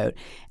work out.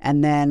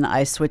 And then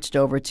I switched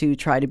over to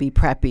try to be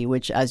preppy,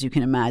 which, as you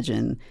can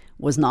imagine,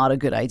 was not a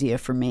good idea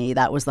for me.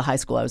 That was the high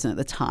school I was in at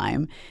the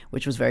time,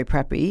 which was very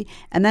preppy.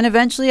 And then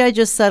eventually I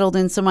just settled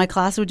in. So my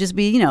class would just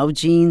be,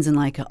 jeans and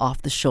like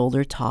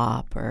off-the-shoulder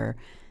top or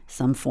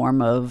some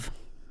form of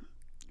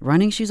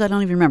running shoes. I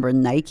don't even remember.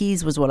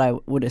 Nikes was what I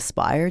would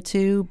aspire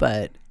to,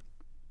 but,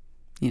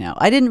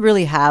 I didn't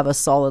really have a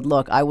solid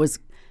look. I was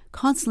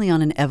constantly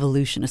on an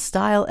evolution, a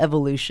style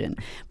evolution.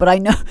 But I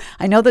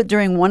know that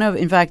during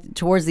in fact,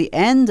 towards the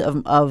end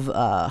of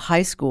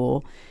high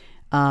school,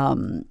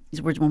 when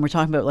we're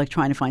talking about like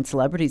trying to find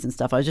celebrities and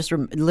stuff, I just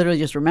literally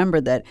just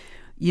remembered that,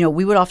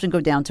 we would often go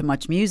down to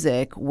Much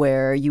Music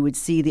where you would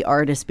see the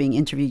artist being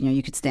interviewed.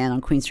 You could stand on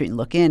Queen Street and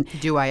look in.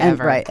 Do I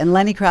ever? Right. And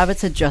Lenny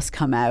Kravitz had just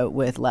come out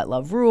with Let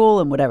Love Rule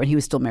and whatever. And he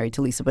was still married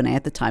to Lisa Bonet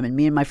at the time. And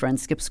me and my friend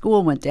skipped school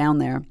and went down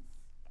there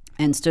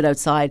and stood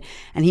outside,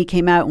 and he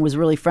came out and was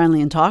really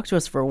friendly and talked to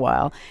us for a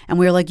while. And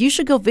we were like, you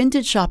should go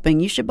vintage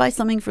shopping. You should buy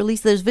something for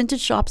Lisa. There's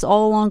vintage shops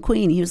all along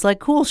Queen. He was like,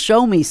 cool,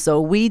 show me.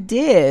 So we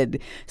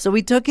did. So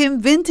we took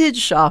him vintage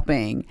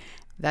shopping.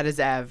 That is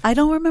Ev. I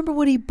don't remember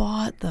what he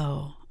bought,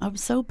 though. I'm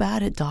so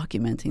bad at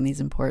documenting these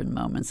important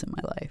moments in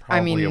my life.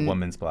 Probably a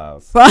woman's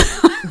blouse.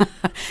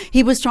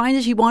 He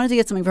wanted to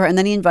get something for her, and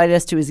then he invited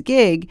us to his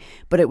gig,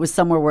 but it was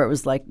somewhere where it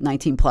was like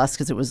 19 plus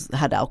because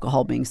had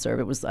alcohol being served.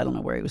 It was, I don't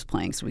know where he was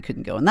playing, so we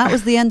couldn't go. And that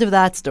was the end of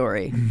that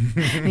story.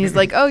 And he's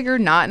like, oh, you're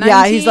not 19?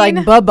 Yeah, he's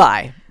like,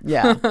 bye-bye.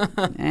 Yeah.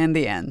 And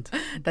the end.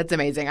 That's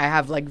amazing. I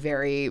have like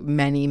very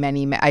many,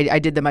 I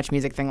did the Much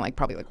Music thing like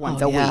probably like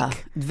once a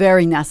week.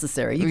 Very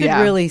necessary. You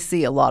could really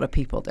see a lot of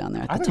people down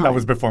there at the time. I think that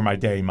was before my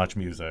day, Much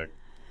Music.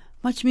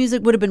 Much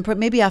Music would have been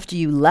maybe after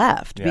you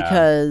left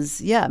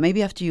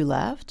maybe after you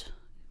left.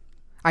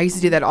 I used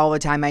to do that all the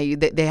time.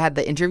 They had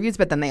the interviews,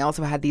 but then they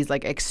also had these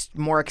like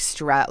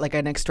like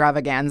an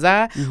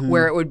extravaganza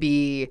where it would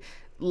be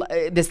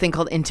this thing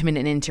called Intimate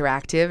and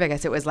Interactive. I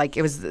guess it was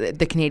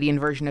the Canadian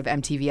version of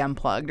MTV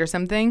Unplugged or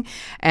something.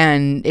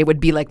 And it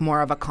would be like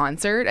more of a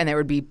concert, and there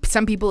would be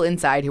some people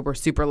inside who were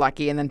super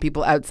lucky and then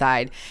people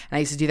outside. And I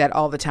used to do that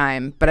all the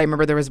time. But I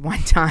remember there was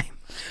one time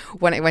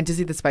when I went to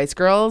see the Spice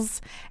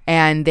Girls,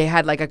 and they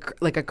had like a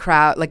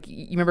crowd. Like,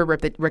 you remember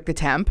Rick the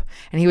Temp,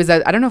 and he was I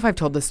don't know if I've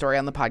told this story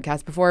on the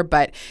podcast before,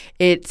 but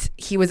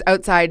he was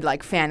outside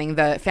like fanning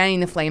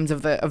the flames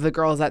of the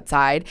girls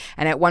outside.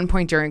 And at one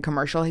point during a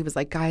commercial, he was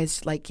like,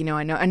 guys, like,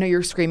 I know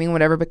you're screaming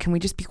whatever, but can we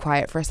just be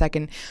quiet for a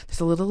second? There's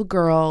a little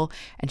girl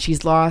and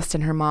she's lost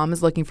and her mom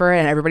is looking for her,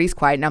 and everybody's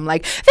quiet, and I'm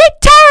like,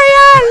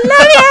 Victoria,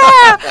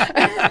 love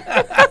you.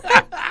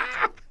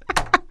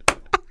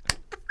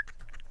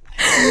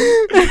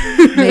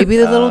 Maybe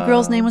the little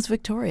girl's name was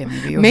Victoria.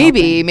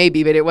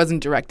 Maybe, but it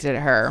wasn't directed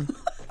at her.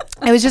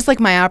 It was just like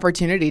my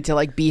opportunity to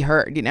like be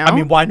heard, I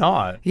mean, why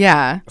not?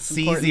 Yeah.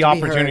 Seize the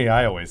opportunity,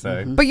 I always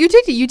say. But you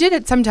did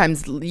it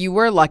sometimes. You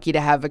were lucky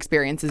to have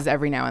experiences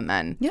every now and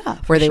then. Yeah.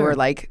 Where they were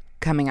like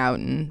coming out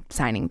and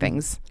signing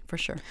things. For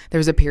sure. There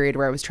was a period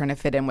where I was trying to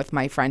fit in with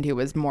my friend who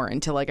was more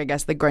into like, I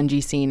guess, the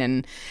grungy scene,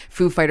 and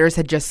Foo Fighters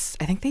I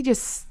think they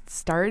just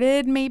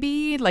started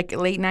maybe like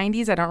late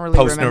 90s. I don't really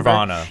remember.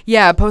 Post-Nirvana.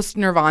 Yeah,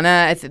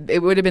 post-Nirvana.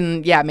 It would have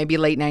been, maybe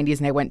late 90s,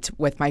 and I went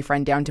with my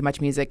friend down to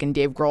Much Music, and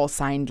Dave Grohl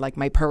signed like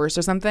my purse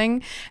or something.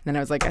 And then I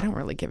was like, I don't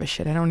really give a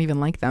shit. I don't even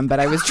like them, but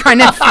I was trying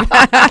to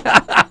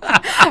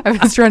I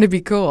was trying to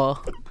be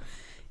cool.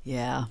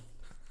 Yeah.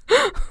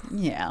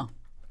 Yeah.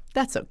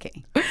 That's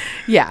okay.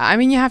 Yeah, I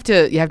mean, you have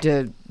to. Yeah.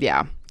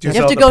 You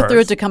have to go through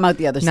it to come out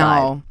the other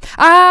side.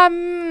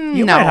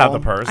 You might have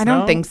the purse. I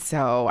don't think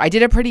so. I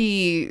did a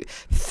pretty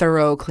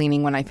thorough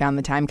cleaning when I found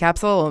the time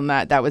capsule, and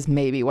that was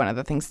maybe one of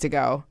the things to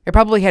go. It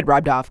probably had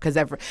rubbed off because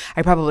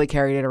I probably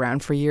carried it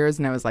around for years,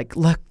 and I was like,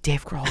 look,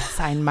 Dave Grohl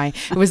signed my.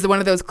 It was one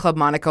of those Club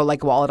Monaco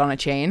like wallet on a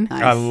chain.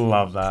 Nice. I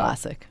love that.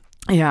 Classic.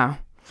 Yeah.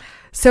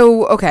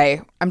 So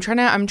okay, I'm trying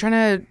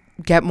to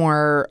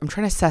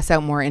suss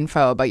out more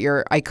info about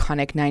your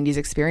iconic 90s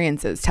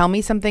experiences. Tell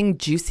me something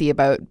juicy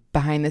about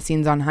behind the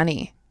scenes on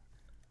Honey.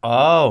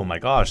 Oh my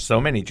gosh, so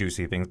many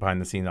juicy things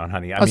behind the scenes on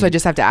Honey. So I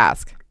just have to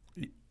ask.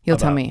 You'll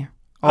tell me.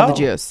 All the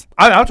juice.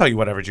 I'll tell you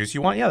whatever juice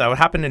you want. Yeah, that would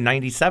happen in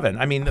 97.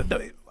 I mean,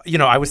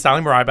 I was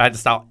styling Mariah, but I had to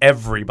style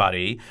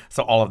everybody.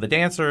 So all of the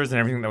dancers and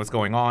everything that was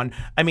going on.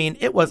 I mean,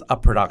 it was a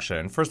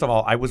production. First of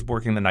all, I was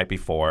working the night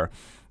before,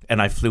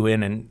 and I flew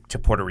in to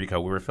Puerto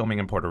Rico. We were filming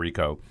in Puerto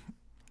Rico.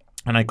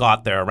 And I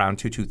got there around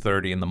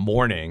 2:30 in the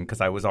morning because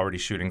I was already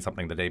shooting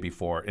something the day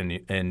before in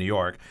New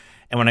York.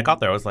 And when I got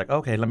there, I was like,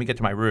 okay, let me get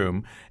to my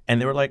room.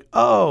 And they were like,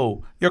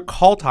 oh, your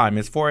call time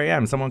is 4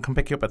 a.m. Someone come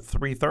pick you up at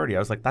 3:30. I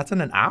was like, that's in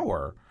an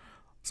hour.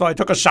 So I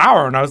took a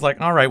shower and I was like,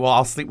 all right, well,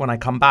 I'll sleep when I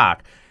come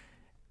back.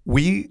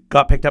 We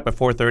got picked up at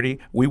 4:30.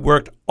 We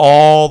worked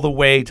all the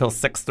way till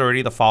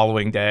 6:30 the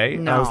following day.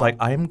 And I was like,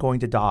 I am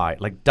going to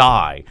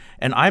die.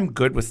 And I'm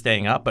good with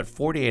staying up, but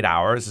 48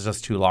 hours is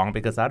just too long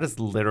because that is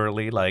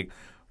literally like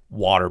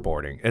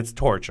waterboarding. It's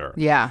torture.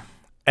 Yeah.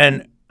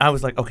 And I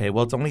was like, okay,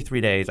 well, it's only 3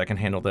 days. I can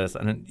handle this.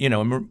 And,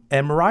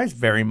 and Mariah's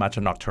very much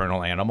a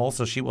nocturnal animal,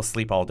 so she will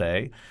sleep all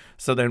day.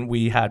 So then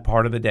we had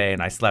part of the day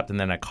and I slept and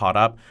then I caught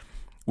up.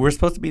 We were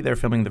supposed to be there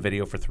filming the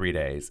video for 3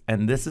 days.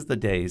 And this is the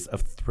days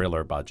of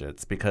thriller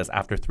budgets because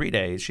after 3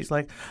 days, she's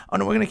like, oh,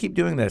 no, we're going to keep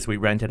doing this. We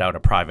rented out a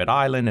private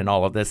island and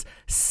all of this.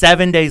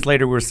 7 days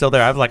later, we were still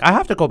there. I was like, I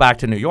have to go back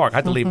to New York. I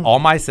had to leave all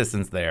my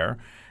assistants there.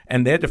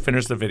 And they had to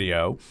finish the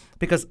video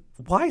because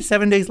why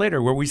 7 days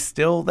later were we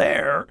still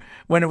there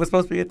when it was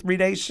supposed to be a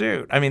 3-day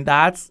shoot? I mean,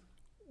 that's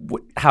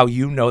how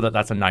you know that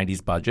that's a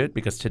 90s budget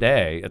because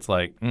today it's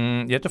like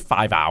you have to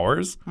 5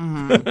 hours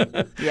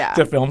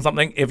to film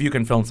something if you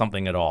can film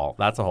something at all.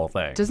 That's the whole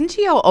thing. Doesn't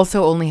she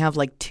also only have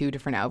like 2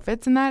 different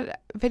outfits in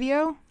that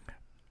video?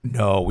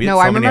 No, we had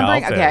so many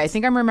outfits. Okay, I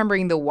think I'm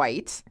remembering the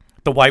white.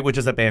 The white, which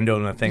is a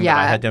bandana thing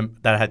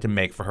that I had to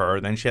make for her.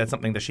 Then she had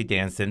something that she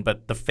danced in,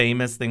 but the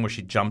famous thing where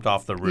she jumped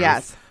off the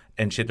roof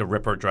and she had to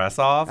rip her dress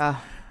off.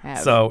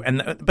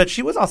 But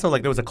she was also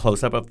like, there was a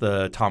close up of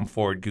the Tom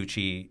Ford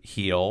Gucci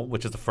heel,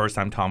 which is the first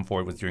time Tom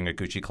Ford was doing a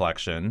Gucci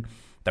collection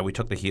that we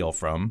took the heel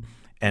from.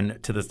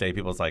 And to this day,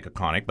 people's like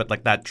iconic. But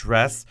like that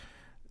dress,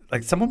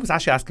 like someone was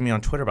actually asking me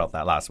on Twitter about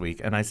that last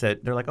week. And I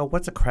said, they're like, oh,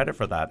 what's the credit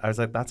for that? I was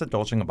like, that's a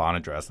Dolce &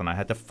 Gabbana dress. And I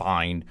had to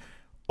find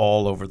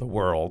all over the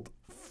world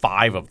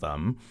 5 of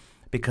them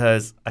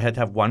because I had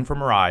to have one for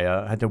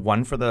Mariah, I had to have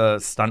one for the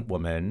stunt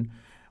woman,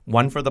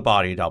 one for the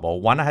body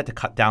double, one I had to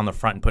cut down the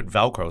front and put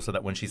Velcro so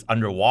that when she's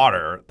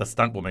underwater, the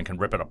stunt woman can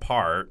rip it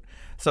apart.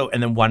 So,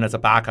 and then one as a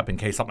backup in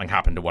case something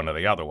happened to one of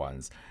the other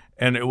ones.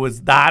 And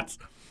that's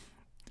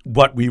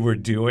what we were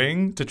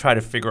doing to try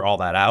to figure all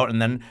that out.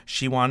 And then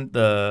she wanted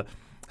the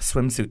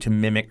swimsuit to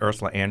mimic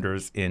Ursula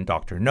Andress in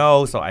Dr.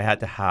 No, so I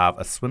had to have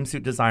a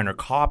swimsuit designer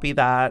copy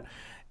that.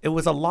 It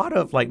was a lot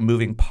of like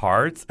moving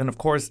parts. And of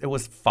course, it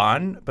was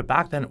fun. But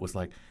back then it was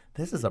like,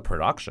 this is a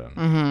production.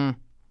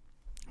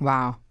 Mm-hmm.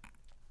 Wow.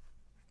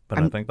 But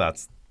I think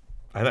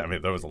I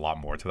mean, there was a lot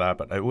more to that.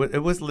 But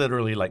it was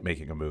literally like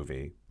making a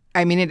movie.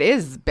 I mean, it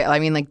is. I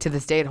mean, like to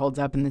this day, it holds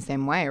up in the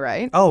same way,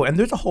 right? Oh, and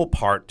there's a whole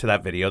part to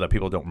that video that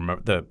people don't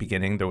remember. The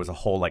beginning, there was a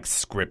whole like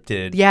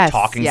scripted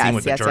talking scene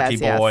with the Jerky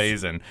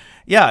Boys. And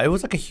yeah, it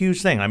was like a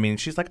huge thing. I mean,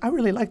 she's like, I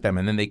really like them.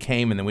 And then they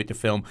came and then we had to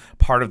film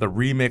part of the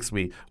remix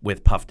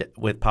with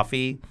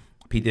Puffy,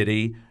 P.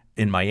 Diddy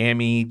in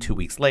Miami 2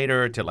 weeks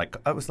later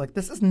I was like,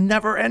 this is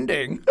never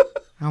ending.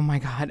 Oh my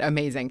God,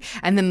 amazing!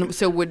 And then,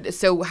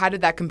 so how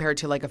did that compare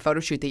to like a photo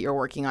shoot that you're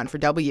working on for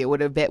W?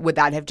 Would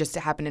that have just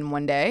happened in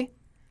one day?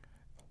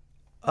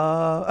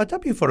 A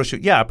W photo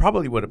shoot, yeah,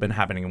 probably would have been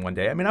happening in one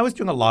day. I mean, I was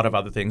doing a lot of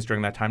other things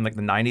during that time. Like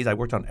the 90s, I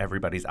worked on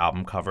everybody's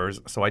album covers.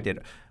 So I did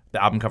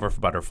the album cover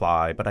for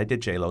Butterfly, but I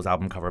did J.Lo's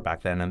album cover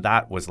back then, and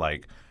that was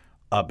like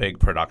a big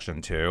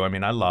production too. I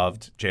mean, I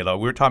loved J.Lo.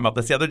 We were talking about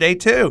this the other day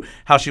too,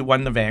 how she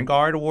won the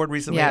Vanguard Award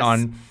recently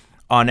on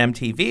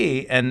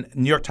MTV, and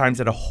New York Times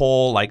did a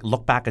whole like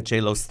look back at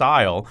J.Lo's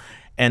style.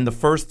 And the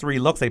first 3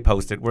 looks they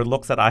posted were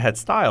looks that I had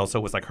styled. So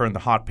it was like her in the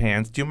hot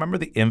pants. Do you remember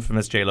the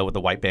infamous J.Lo with the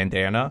white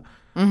bandana?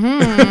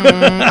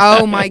 Mm-hmm.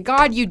 Oh, my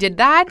God. You did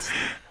that?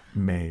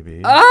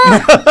 Maybe.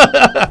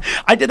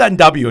 I did that in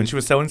W, and she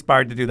was so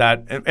inspired to do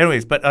that.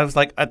 Anyways, but I was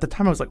like, at the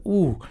time, I was like,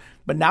 ooh.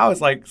 But now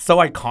it's like so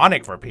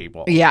iconic for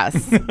people.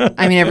 Yes.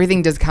 I mean,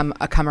 everything does come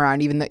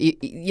around, even though,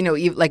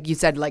 like you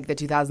said, like the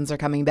 2000s are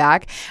coming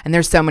back. And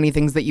there's so many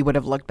things that you would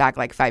have looked back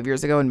like 5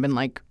 years ago and been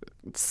like,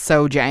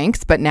 so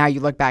janks, but now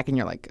you look back and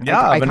you're like,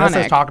 iconic.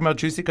 Vanessa's talking about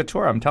Juicy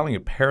Couture. I'm telling you,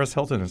 Paris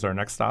Hilton is our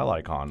next style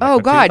icon. Like, oh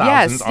God,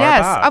 yes,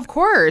 of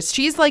course.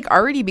 She's like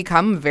already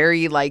become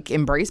very like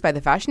embraced by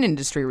the fashion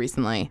industry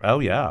recently. Oh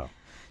yeah,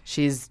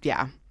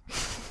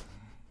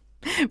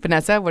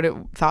 Vanessa, what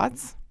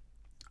thoughts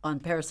on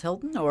Paris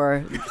Hilton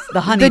or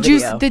the honey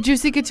video? The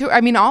Juicy Couture.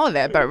 I mean, all of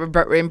it,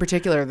 but in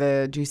particular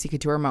the Juicy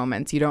Couture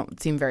moments. You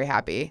don't seem very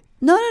happy.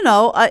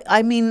 No.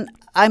 I mean,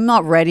 I'm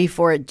not ready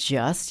for it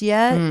just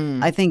yet.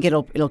 I think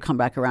it'll come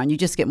back around. You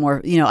just get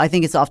more, I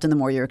think it's often the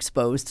more you're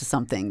exposed to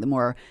something, the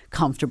more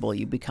comfortable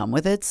you become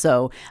with it.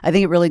 So I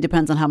think it really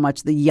depends on how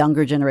much the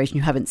younger generation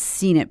who haven't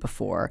seen it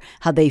before,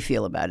 how they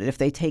feel about it. If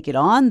they take it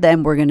on,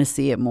 then we're going to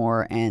see it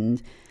more.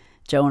 And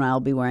Joe and I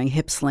will be wearing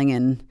hip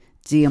slinging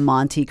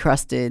diamante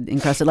encrusted.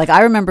 Like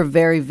I remember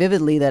very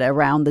vividly that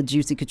around the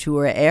Juicy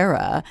Couture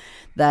era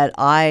that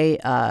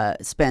I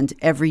spent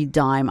every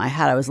dime I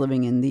had. I was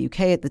living in the UK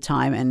at the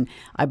time, and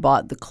I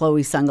bought the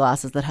Chloe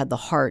sunglasses that had the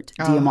heart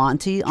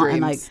diamante on,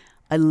 and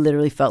I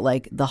literally felt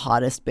like the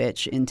hottest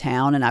bitch in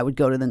town, and I would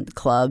go to the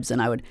clubs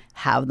and I would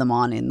have them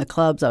on in the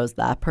clubs. I was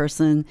that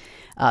person.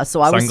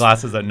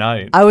 Sunglasses at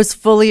night. I was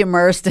fully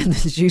immersed in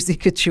the Juicy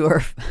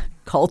Couture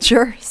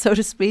culture, so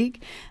to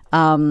speak.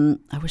 I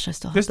wish I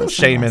still had There's no those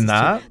shame in sunglasses,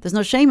 that. too. There's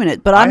no shame in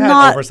it, but I I'm had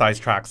not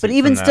oversized tracksuits. But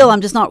even still,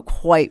 I'm just not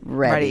quite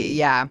ready.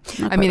 Yeah.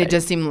 Not I mean, quite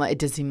it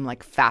does seem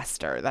like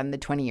faster than the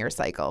 20-year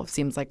cycle.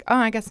 Seems like,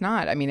 I guess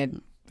not. I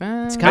mean,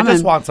 It's I coming.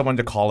 just want someone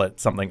to call it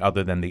something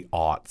other than the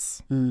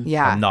aughts.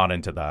 Yeah. I'm not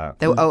into that.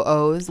 The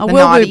OOs, the Oh,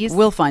 naughties.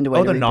 we'll find a way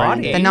Oh, to the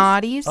rebrand naughties. it. The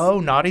naughties. Oh,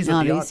 naughties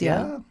are the Naughties, aughts,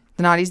 yeah. yeah.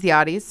 The naughties, the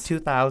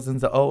oddies. 2000s,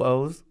 the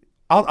OOs.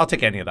 I'll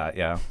take any of that,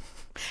 yeah.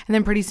 And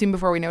then pretty soon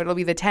before we know it, it'll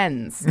be the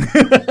 10s.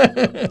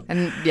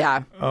 And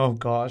yeah. Oh,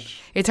 gosh.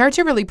 It's hard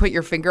to really put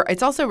your finger.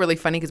 It's also really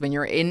funny because when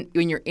you're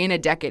in a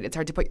decade, it's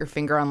hard to put your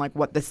finger on like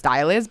what the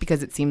style is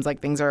because it seems like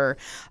things are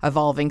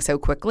evolving so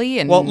quickly.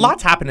 And Well,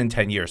 lots happened in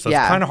 10 years, so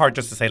Yeah. it's kind of hard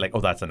just to say like,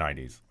 oh, that's the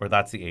 90s, or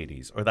that's the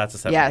 80s, or that's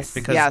the 70s. Yes,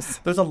 because yes.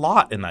 there's a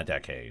lot in that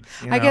decade.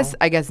 You know?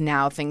 I guess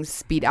now things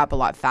speed up a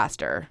lot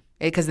faster.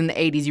 Because in the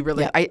 80s, you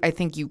really, I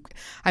think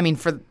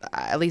for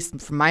at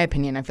least from my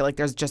opinion, I feel like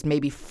there's just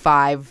maybe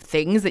 5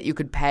 things that you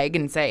could peg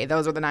and say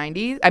those are the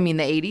 90s. I mean,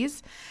 the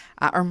 80s,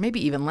 or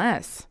maybe even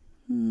less.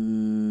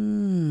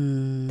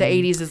 The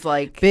 80s is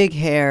like Big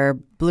hair,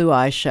 blue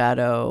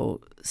eyeshadow,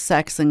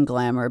 sex and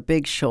glamour,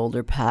 big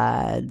shoulder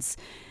pads,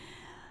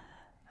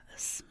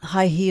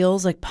 high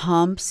heels, like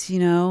pumps,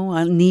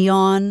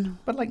 neon.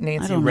 But like I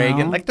Nancy don't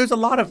Reagan, know. like there's a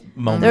lot of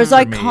moments. There's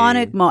for me.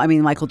 iconic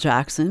Michael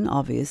Jackson,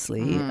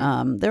 obviously.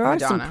 There are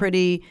some Madonna.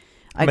 pretty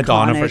iconic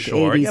Madonna for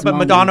sure. 80s Yeah, but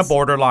Madonna moments.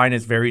 borderline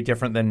is very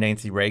different than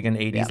Nancy Reagan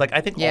 80s. Yeah. Like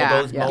I think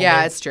all those moments.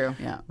 Yeah, it's true.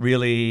 Yeah.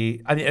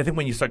 Really, I mean, I think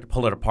when you start to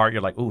pull it apart,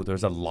 you're like, ooh,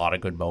 there's a lot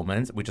of good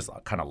moments. We just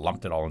kind of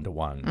lumped it all into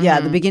one. Yeah,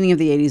 the beginning of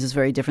the 80s is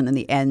very different than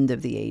the end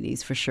of the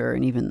 80s for sure,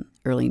 and even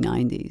early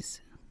 90s.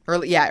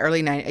 Early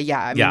 90s.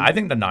 Yeah, I mean, Yeah, I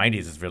think the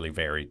 90s is really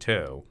varied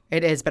too.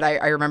 it is, but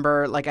I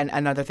remember like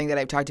another thing that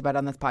I've talked about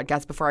on this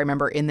podcast before. I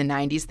remember in the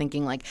 90s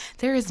thinking like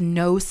there is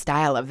no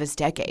style of this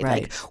decade.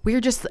 Right. Like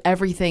we're just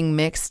everything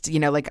mixed,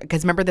 like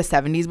because remember the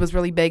 70s was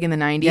really big in the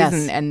 90s, Yes.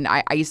 and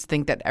I used to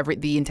think that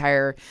the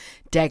entire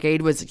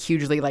decade was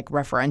hugely like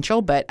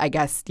referential, but I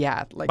guess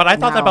like. But I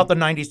thought that now- about the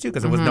 90s too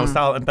because it was no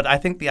style. But I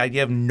think the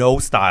idea of no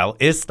style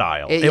is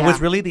style. It yeah. was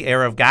really the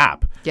era of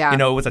Gap. Yeah.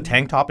 It was a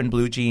tank top and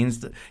blue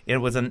jeans. It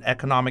was an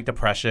economic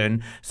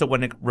depression. So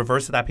when it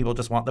reversed to that, people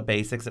just want the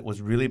basics. It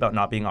was really about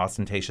not being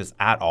ostentatious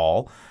at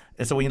all.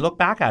 And so when you look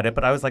back at it,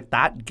 but I was like,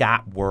 that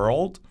Gap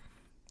world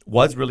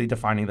was really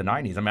defining the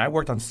 90s. I mean, I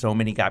worked on so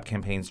many Gap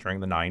campaigns during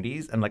the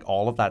 90s, and like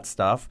all of that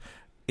stuff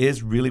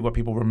is really what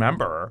people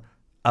remember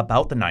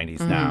about the 90s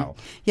now.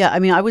 Yeah, I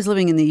mean, I was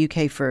living in the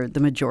UK for the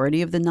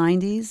majority of the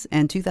 90s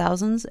and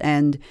 2000s,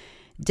 and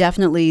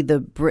definitely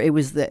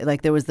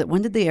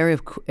when did the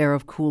era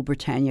of Cool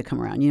Britannia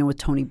come around? With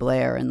Tony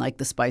Blair and like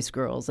the Spice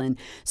Girls, and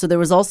so there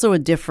was also a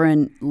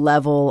different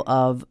level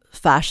of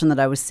fashion that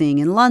I was seeing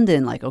in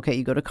London. Like, okay,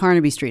 you go to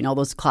Carnaby Street and all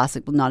those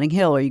classic Notting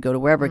Hill, or you go to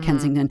wherever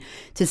Kensington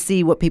to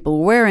see what people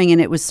were wearing,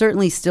 and it was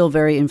certainly still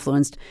very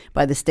influenced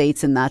by the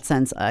States in that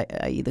sense,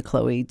 i.e. the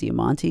Chloe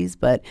Diamantes,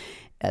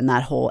 and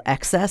that whole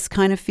excess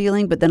kind of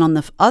feeling. But then on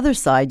the other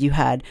side, you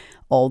had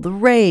all the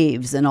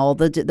raves and all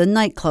the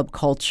nightclub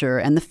culture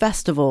and the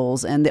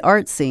festivals and the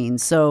art scene.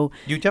 So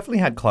You definitely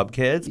had club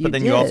kids, but You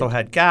then you did. also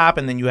had Gap,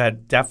 and then you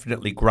had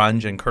definitely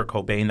grunge and Kurt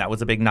Cobain. That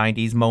was a big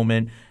 90s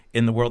moment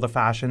in the world of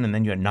fashion. And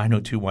then you had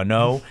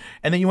 90210.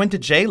 And then you went to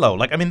J.Lo.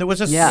 Like, I mean, there was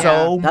just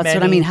so many that's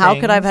what I mean. How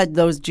could I have things. had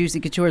those juicy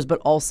coutures, but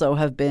also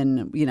have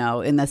been,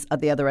 in this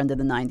at the other end of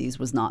the 90s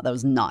that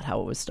was not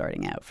how it was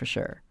starting out for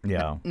sure.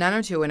 Yeah.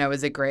 90210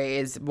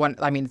 is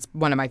it's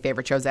one of my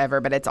favorite shows ever,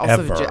 but it's also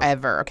Ever.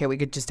 ever. Okay, we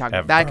could just talk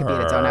that could be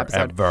its own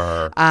episode.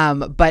 Ever.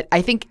 But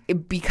I think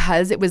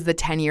because it was the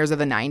 10 years of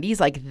the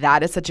 90s, like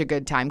that is such a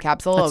good time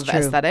capsule That's of true.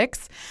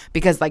 aesthetics,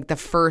 because like the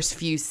first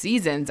few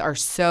seasons are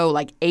so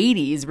like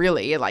 80s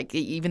really, like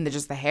even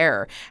just the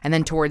hair, and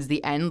then towards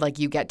the end like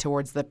you get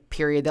towards the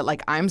period that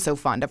like I'm so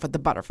fond of with the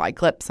butterfly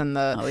clips and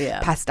the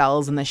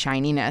pastels and the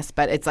shininess,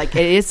 but it's like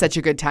it is such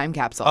a good time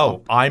capsule.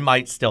 Oh, I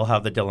might still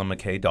have the Dylan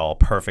McKay doll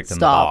perfect in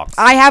the Stop. box.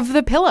 I have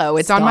the pillow.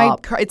 It's on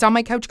Stop.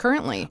 my couch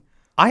currently.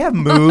 I have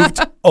moved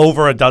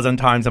over a dozen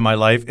times in my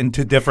life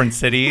into different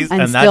cities,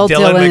 And and that still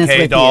Dylan Dylan is McKay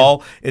with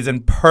doll is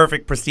in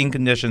perfect, pristine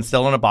condition,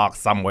 still in a box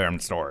somewhere in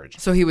storage.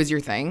 So he was your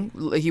thing.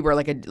 He wore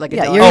like a Yeah,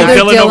 Dylan you're Oh, either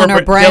Dylan Dylan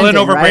over or Brandon, Dylan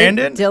over right?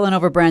 Brandon? Dylan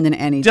over Brandon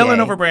any day. Dylan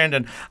over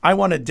Brandon. I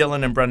wanted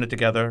Dylan and Brenda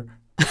together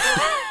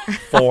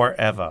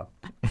forever.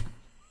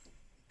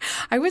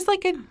 I was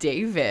like a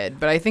David,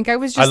 but I think I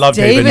was just I love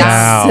David David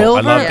now. Silver?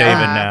 I love Yeah.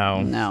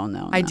 David now.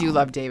 No. I do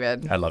love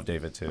David. I love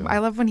David too. I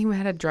love when he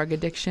had a drug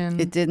addiction.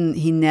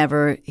 He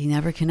never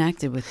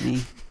connected with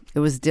me. It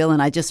was Dylan.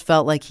 I just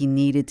felt like he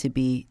needed to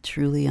be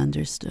truly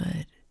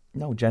understood.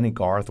 No, Jenny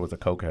Garth was a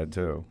cokehead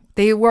too.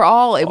 They were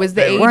all. It was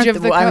the age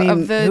of the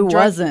of the who drug-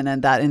 wasn't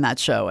in that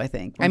show? I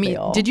think. I mean,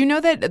 did you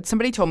know that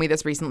somebody told me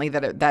this recently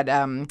that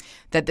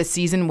the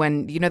season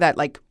when that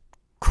like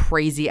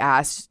crazy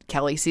ass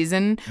Kelly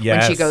season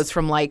when she goes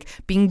from like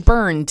being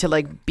burned to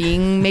like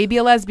being maybe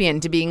a lesbian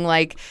to being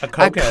like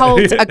a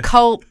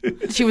cult.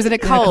 She was in a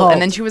cult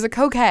and then she was a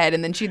cokehead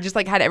and then she just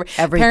like had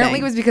everything.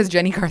 Apparently it was because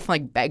Jenny Garth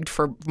like begged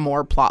for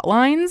more plot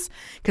lines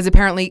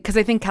because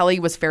I think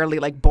Kelly was fairly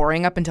like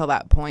boring up until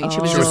that point.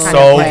 She was just kind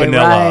so of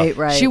vanilla.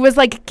 Right. She was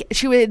at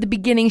the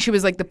beginning she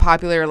was like the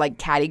popular like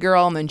catty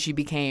girl and then she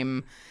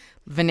became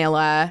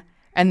vanilla.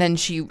 And then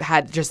she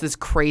had just this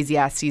crazy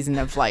ass season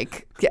of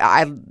like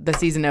the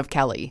season of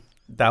Kelly.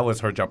 That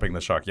was her jumping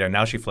the shark. Yeah,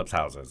 now she flips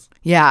houses.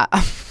 Yeah.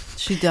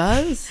 She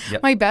does?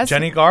 Yep. My best.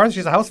 Jenny Garth,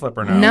 she's a house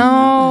flipper now.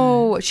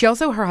 No. She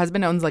also, her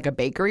husband owns like a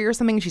bakery or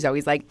something. She's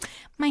always like,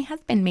 my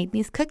husband made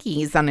these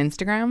cookies on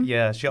Instagram.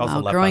 Yeah, she also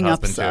left growing her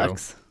up husband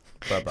sucks.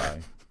 too.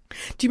 Bye-bye.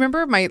 Do you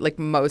remember my like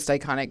most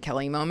iconic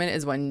Kelly moment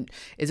is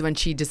when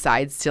she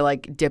decides to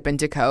like dip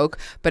into coke,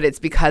 but it's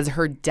because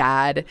her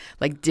dad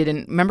like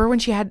didn't remember when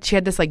she had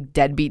this like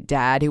deadbeat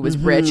dad who was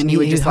rich and he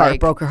would just like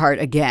broke her heart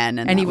again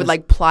and he would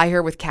like ply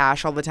her with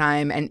cash all the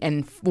time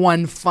and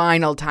one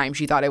final time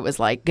she thought it was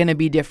like gonna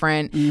be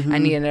different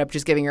and he ended up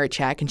just giving her a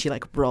check and she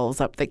like rolls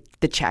up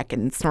the check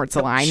and snorts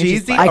a line.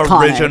 She's the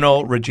iconic.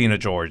 original Regina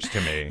George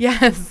to me.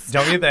 Yes.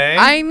 Don't you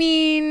think? I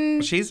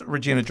mean, she's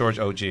Regina George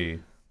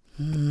OG.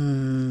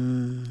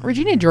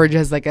 Regina George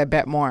has like a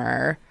bit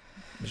more.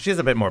 She has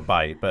a bit more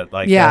bite, but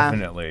like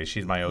definitely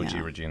she's my OG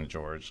Regina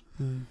George.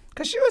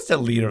 Because she was the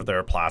leader of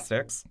their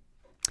plastics.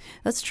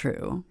 That's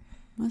true.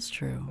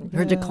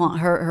 Her decline,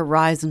 her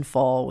rise and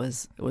fall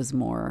was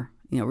more.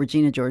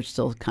 Regina George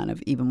still kind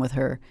of, even with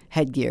her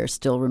headgear,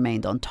 still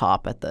remained on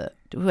top at the.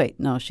 Wait,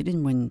 no, she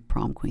didn't win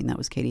prom queen. That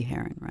was Katie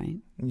Heron, right?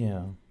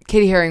 Yeah.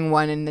 Katie Heron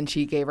won, and then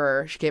she gave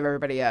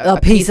everybody a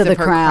piece of the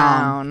her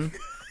crown.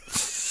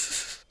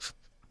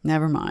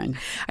 Never mind.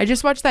 I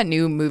just watched that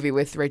new movie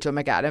with Rachel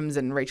McAdams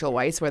and Rachel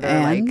Weisz where they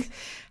like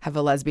have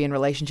a lesbian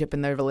relationship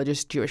in the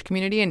religious Jewish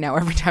community. And now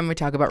every time we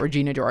talk about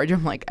Regina George,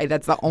 I'm like,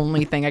 that's the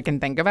only thing I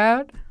can think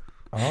about.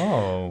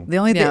 Oh. The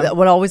only thing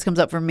what always comes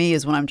up for me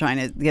is when I'm trying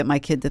to get my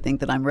kid to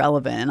think that I'm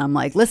relevant, and I'm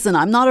like, listen,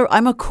 I'm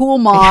a cool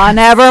mom.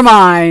 Never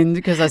mind,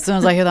 because as soon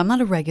as I hear that, I'm not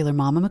a regular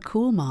mom. I'm a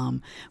cool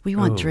mom. We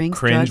want drinks,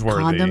 drugs,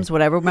 condoms,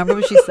 whatever. Remember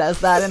when she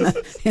says that in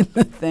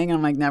the thing? And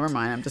I'm like, never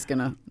mind. I'm just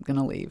gonna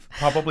leave.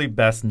 Probably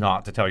best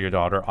not to tell your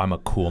daughter I'm a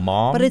cool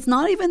mom. But it's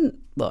not even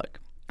look.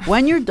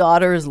 When your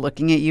daughter is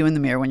looking at you in the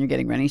mirror when you're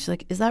getting ready, she's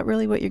like, is that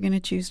really what you're going to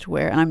choose to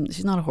wear? And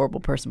she's not a horrible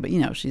person, but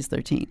she's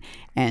 13,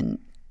 and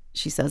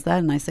she says that,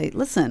 and I say,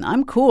 listen,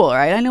 I'm cool, all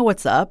right? I know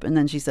what's up. And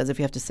then she says, if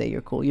you have to say you're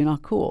cool, you're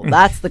not cool.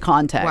 That's the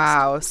context.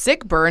 Wow.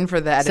 Sick burn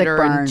for the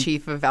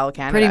editor-in-chief of Elle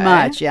Canada. Pretty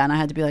much, yeah. And I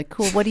had to be like,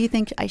 cool, what do you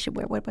think I should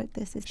wear? What about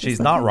this? She's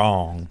not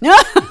wrong.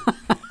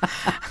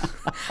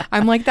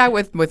 I'm like that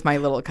with my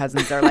little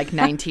cousins. They're like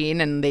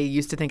 19, and they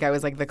used to think I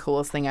was like the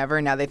coolest thing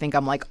ever. Now they think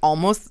I'm like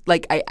almost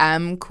like I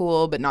am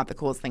cool, but not the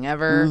coolest thing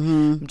ever.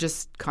 I'm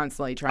just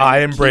constantly trying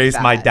to embrace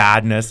keep my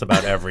that. dadness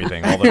about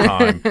everything all the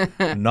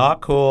time.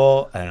 Not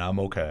cool, and I'm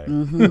okay.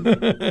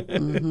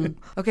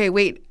 Okay,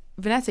 wait.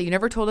 Vanessa, you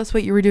never told us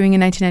what you were doing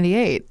in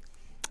 1998.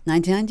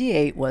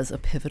 1998 was a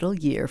pivotal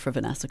year for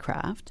Vanessa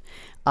Craft.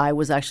 I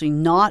was actually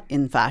not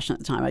in fashion at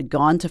the time. I'd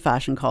gone to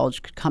fashion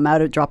college,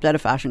 dropped out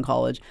of fashion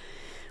college,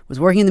 was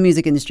working in the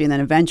music industry, and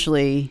then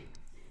eventually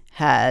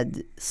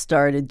had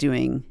started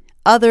doing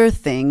other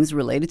things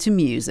related to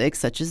music,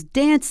 such as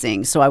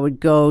dancing. So I would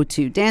go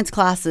to dance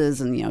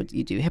classes, and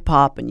you do hip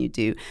hop, and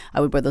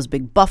I would wear those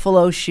big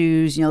buffalo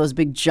shoes, those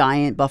big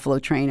giant buffalo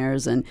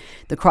trainers, and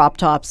the crop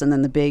tops, and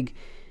then the big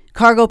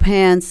cargo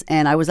pants.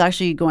 And I was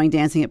actually going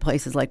dancing at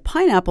places like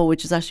Pineapple,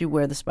 which is actually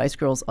where the Spice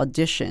Girls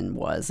audition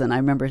was. And I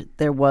remember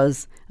there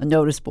was a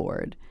notice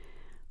board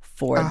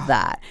for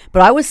that.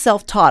 But I was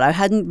self-taught. I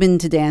hadn't been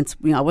to dance.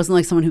 I wasn't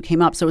like someone who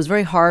came up. So it was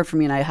very hard for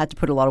me, and I had to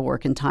put a lot of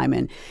work and time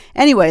in.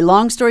 Anyway,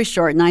 long story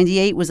short,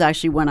 98 was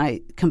actually when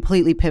I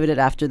completely pivoted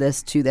after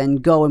this to then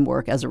go and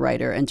work as a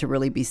writer and to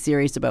really be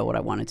serious about what I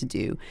wanted to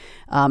do.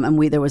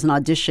 And there was an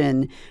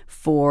audition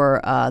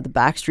for the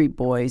Backstreet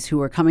Boys, who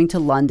were coming to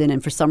London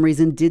and for some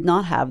reason did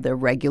not have their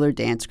regular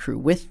dance crew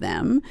with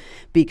them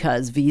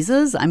because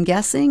visas, I'm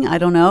guessing. I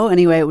don't know.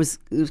 Anyway, it was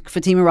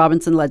Fatima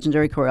Robinson,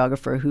 legendary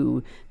choreographer,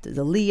 who did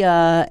Aaliyah,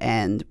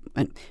 and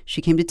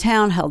she came to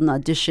town, held an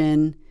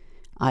audition.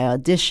 I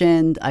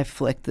auditioned. I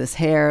flicked this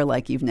hair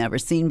like you've never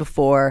seen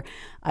before.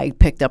 I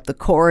picked up the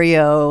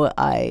choreo.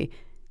 I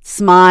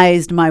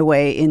smized my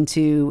way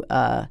into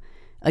a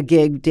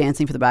gig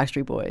dancing for the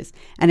Backstreet Boys,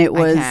 and it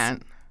was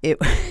it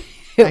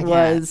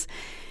was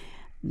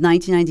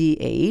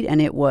 1998,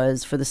 and it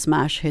was for the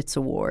Smash Hits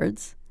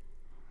Awards.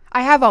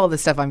 I have all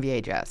this stuff on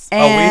VHS. We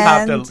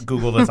have to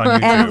Google this on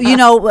YouTube.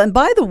 And and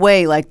by the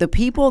way, like the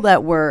people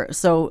that were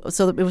so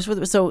it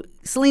was so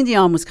Celine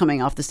Dion was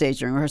coming off the stage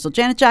during rehearsal.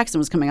 Janet Jackson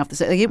was coming off the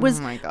stage. Like, it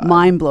was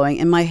mind blowing,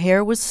 and my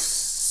hair was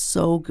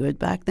so good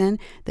back then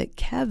that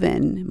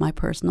Kevin, my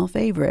personal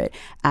favorite,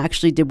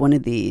 actually did one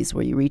of these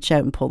where you reach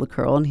out and pull the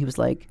curl, and he was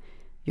like,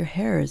 "Your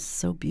hair is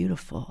so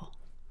beautiful."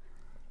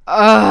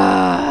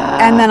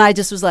 And then I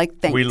just was like,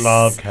 thanks. We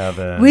love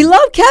Kevin. We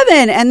love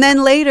Kevin. And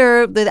then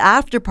later, the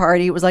after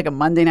party, it was like a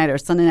Monday night or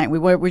Sunday night. We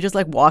were just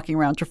like walking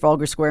around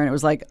Trafalgar Square, and it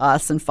was like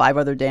us and 5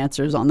 other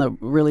dancers on the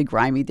really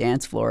grimy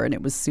dance floor. And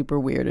it was super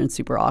weird and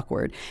super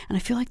awkward. And I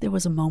feel like there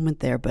was a moment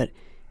there, but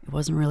it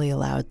wasn't really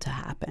allowed to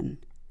happen.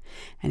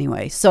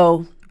 Anyway,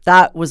 so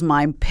that was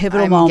my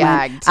pivotal moment.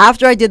 Gagged.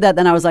 After I did that,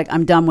 then I was like,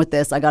 I'm done with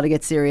this. I got to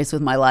get serious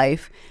with my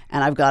life.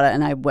 And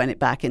and I went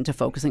back into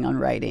focusing on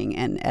writing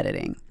and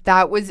editing.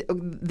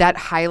 That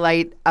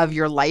highlight of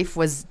your life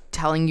was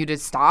telling you to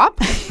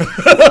stop?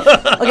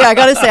 Okay, I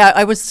got to say,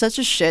 I was such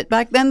a shit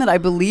back then that I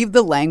believe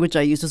the language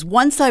I used was,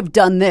 once I've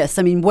done this,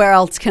 I mean, where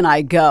else can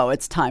I go?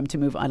 It's time to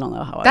move. I don't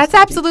know how That's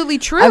absolutely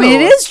true. I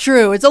mean, it is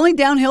true. It's only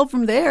downhill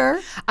from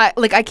there.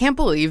 I can't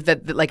believe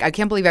that. Like, I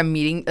can't believe I'm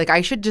meeting. Like,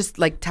 I should just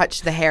like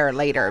touch the hair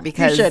later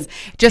because should.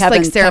 just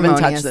Kevin, like Kevin touched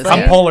ceremoniously. this.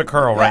 I'm polar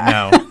curl right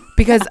now.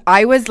 Because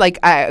I was like,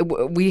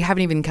 we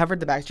haven't even covered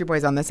the Backstreet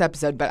Boys on this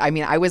episode, but I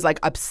mean, I was like,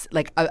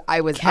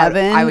 I was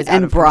Kevin I was out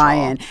and of control.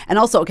 Brian, and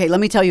also, okay, let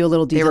me tell you a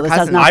little detail. were This has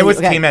cousins. nothing- I was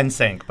okay. Team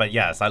NSYNC, but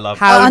yes, I love.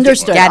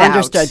 Understood, Get out.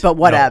 understood, but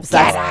whatevs.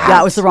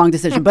 That was the wrong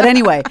decision. But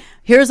anyway,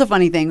 here's a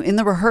funny thing. In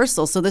the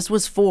rehearsal, so this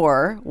was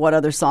for, what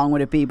other song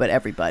would it be but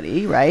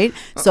Everybody, right?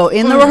 So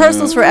in the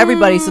rehearsals for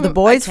Everybody, so the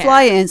boys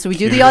fly in, so we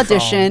do the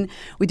audition.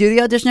 We do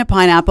the audition at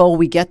Pineapple.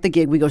 We get the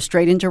gig. We go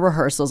straight into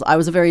rehearsals. I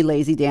was a very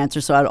lazy dancer,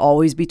 so I'd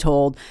always be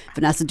told,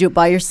 Vanessa, do it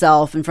by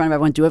yourself in front of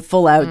everyone. Do it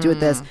full out. Do it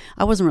this.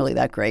 I wasn't really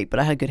that great, but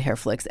I had good hair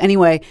flicks.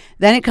 Anyway,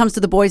 then it comes to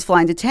the boys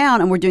flying to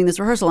town, and we're doing this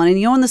rehearsal. And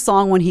you know in the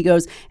song when he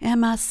goes,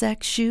 "Am I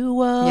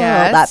sexual?"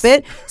 Yes. That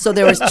bit. So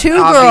there was 2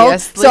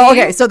 girls.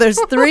 Obviously. So there's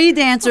 3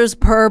 dancers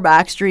per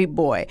Backstreet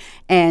Boy,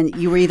 and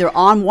you were either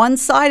on one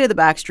side of the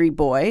Backstreet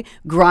Boy,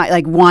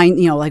 like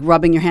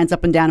rubbing your hands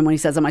up and down, and when he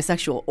says, "Am I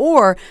sexual?"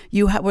 or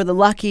you were the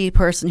lucky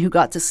person who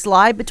got to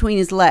slide between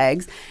his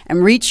legs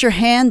and reach your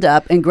hand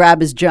up and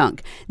grab his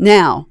junk.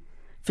 Now,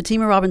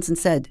 Fatima Robinson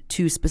said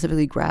to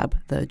specifically grab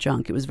the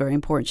junk. It was very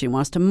important. She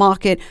wants to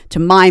mock it, to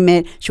mime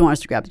it. She wants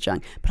us to grab the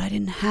junk. But I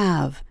didn't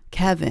have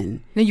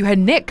Kevin. No, you had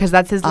Nick because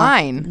that's his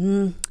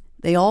line.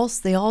 They all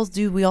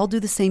do. We all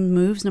do the same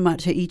moves, no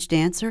matter to each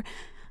dancer.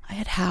 I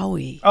had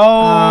Howie.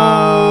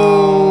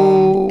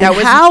 Oh,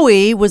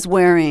 Howie was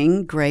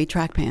wearing gray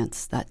track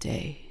pants that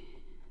day.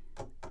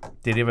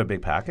 did he have a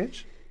big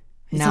package?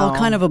 It's all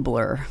kind of a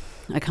blur.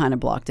 I kind of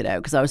blocked it out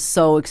because I was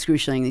so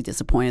excruciatingly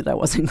disappointed I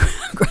wasn't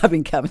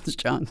grabbing Kevin's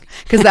junk.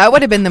 Because that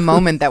would have been the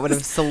moment that would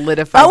have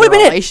solidified That would the have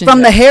been it. relationship.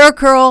 From the hair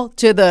curl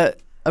to the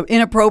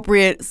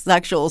inappropriate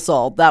sexual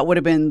assault. That would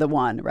have been the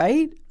one,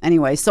 right?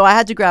 Anyway, so I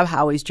had to grab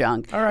Howie's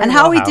junk. All right, and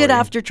well, Howie did Howie.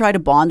 after try to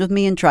bond with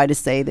me and try to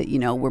say that,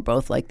 we're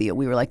both we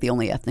were like the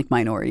only ethnic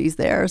minorities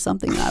there or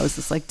something. And I was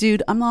just like,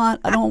 dude, I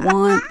don't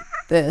want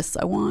this.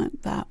 I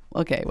want that.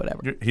 Okay,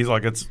 whatever. He's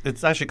like,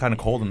 it's actually kind of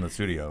cold in the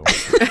studio.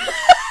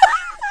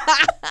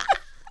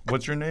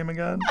 What's your name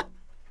again?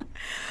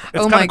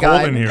 It's Oh kind my of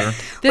cold God. in here.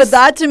 But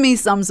that to me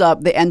sums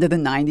up the end of the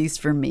 90s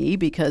for me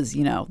because,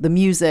 the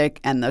music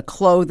and the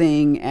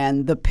clothing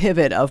and the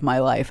pivot of my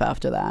life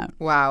after that.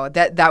 Wow,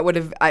 that would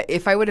have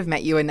if I would have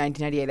met you in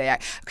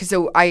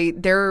 1998.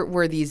 There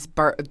were these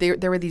bar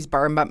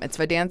and bat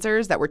mitzvah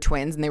dancers that were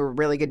twins and they were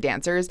really good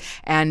dancers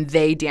and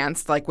they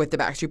danced like with the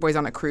Backstreet Boys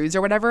on a cruise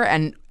or whatever.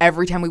 And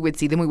every time we would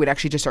see them, we would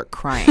actually just start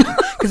crying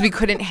because we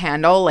couldn't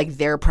handle like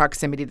their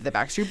proximity to the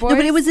Backstreet Boys. No,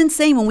 but it was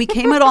insane. When we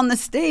came out on the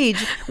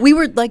stage, we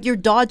were like, you're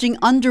dodging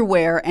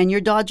underwear and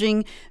you're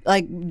dodging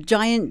like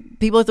giant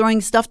people are throwing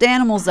stuffed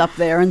animals up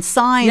there and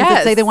signs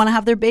that say they want to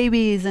have their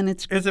babies. And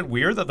Is it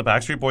weird that the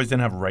Backstreet Boys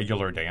didn't have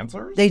regular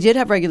dancers? They did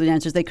have regular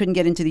dancers. They couldn't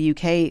get into the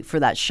UK for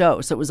that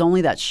show. So it was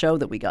only that show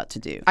that we got to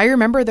do. I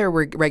remember there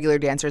were regular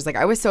dancers. Like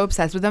I was so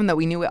obsessed with them that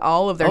we knew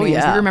all of their names.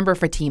 Yeah. We remember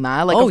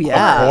Fatima. Like,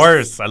 Of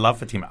course. I love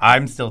Fatima.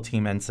 I'm still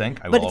Team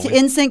NSYNC. But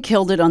NSYNC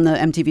killed it on the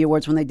MTV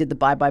Awards when they did the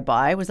Bye Bye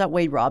Bye. Was that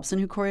Wade Robson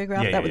who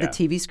choreographed that with the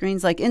TV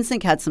screens? Like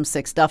NSYNC had some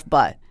sick stuff,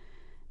 but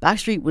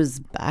Backstreet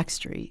was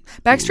Backstreet.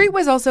 Backstreet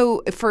was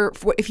also for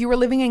if you were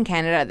living in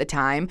Canada at the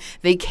time,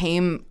 they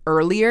came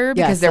earlier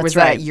because there was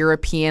that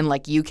European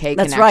like UK connection.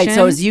 That's right.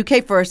 So it was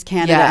UK first,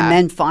 Canada, and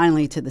then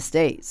finally to the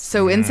States.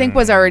 So NSYNC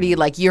was already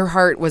like your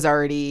heart was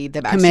already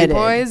the Backstreet Committed.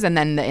 Boys, and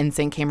then the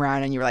NSYNC came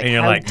around, and you were like,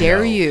 you're "How like, dare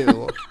no.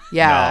 you?"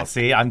 Yeah, No,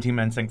 see, I'm Team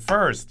NSYNC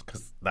first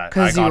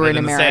because you were in the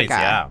America. States,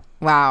 yeah.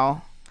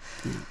 Wow.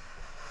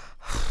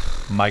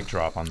 Mic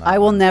drop on that. I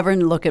will never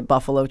look at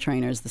Buffalo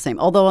trainers the same.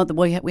 Although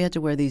we had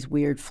to wear these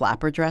weird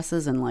flapper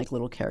dresses and like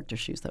little character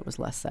shoes that was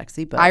less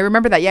sexy. But I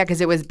remember that,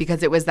 because it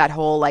was that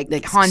whole like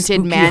haunted spooky,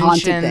 mansion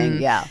haunted thing.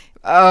 Yeah.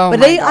 Oh, but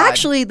my they God.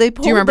 actually pulled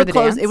Do you remember the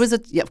clothes. dance? It was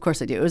of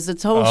course I do. It was a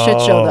total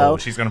shit show though.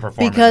 She's gonna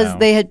perform because it now.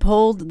 they had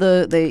pulled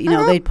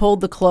they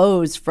pulled the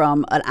clothes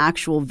from an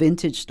actual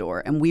vintage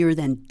store, and we were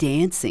then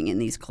dancing in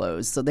these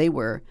clothes. So they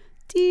were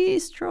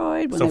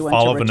destroyed when So they went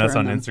follow to Vanessa return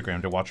on them.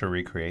 Instagram to watch her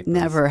recreate this.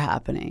 Never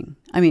happening.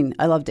 I mean,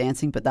 I love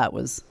dancing, but that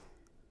was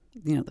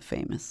You know, the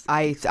famous.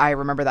 I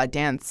remember that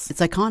dance. It's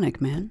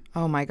iconic, man.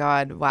 Oh my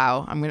God!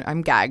 Wow,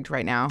 I'm gagged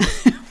right now.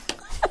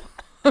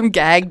 I'm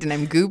gagged and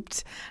I'm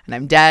gooped and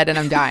I'm dead and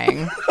I'm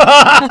dying.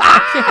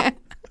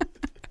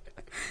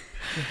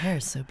 Your hair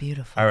is so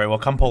beautiful. All right, well,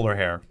 come pull her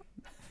hair.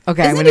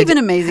 Okay, Isn't it even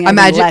amazing?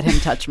 Imagine, I let him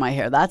touch my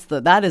hair.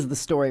 That is the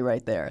story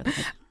right there.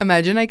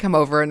 Imagine I come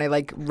over and I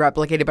like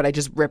replicate it, but I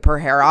just rip her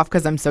hair off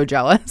because I'm so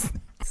jealous.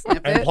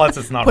 Snip And it, plus,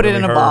 it's not put really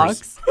it in a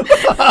hers.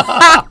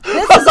 box.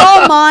 This is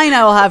all mine.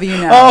 I will have you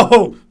know.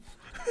 Oh,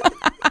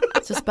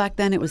 It's just back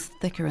then it was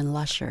thicker and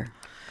lusher.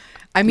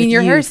 I mean, With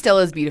your hair youth. still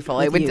is beautiful.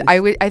 With youth.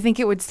 I think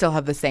it would still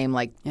have the same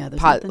like Yeah, there's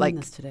pot, nothing like in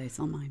this today. It's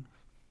all mine.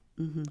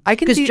 I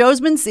can Because see. Joe's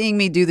been seeing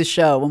me do the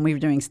show when we were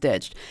doing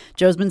Stitched.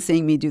 Joe's been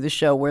seeing me do the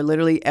show where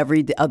literally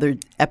every other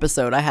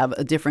episode I have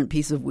a different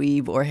piece of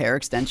weave or hair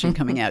extension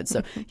coming out.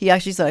 So he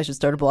actually said I should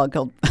start a blog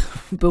called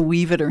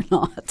Beweave It or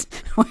Not,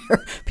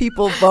 where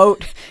people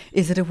vote,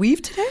 is it a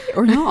weave today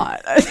or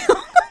not?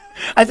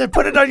 I said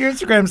put it on your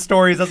Instagram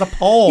stories as a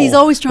poll. He's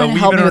always trying to Believe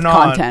help it me or with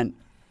not. content.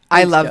 I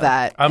Thanks, love Joe.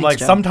 that. I'm Thanks, like,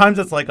 Joe. sometimes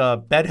it's like a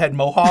bedhead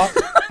mohawk.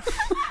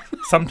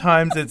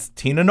 Sometimes it's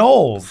Tina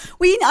Knowles.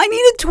 I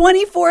needed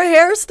 24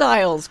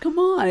 hairstyles. Come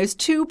on. It's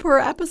 2 per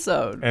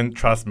episode. And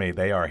trust me,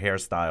 they are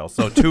hairstyles.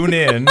 So tune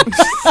in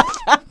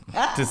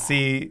to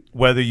see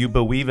whether you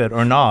believe it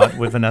or not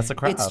with Vanessa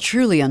Craft. It's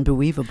truly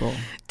unbelievable.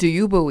 Do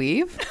you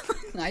believe?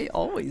 I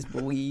always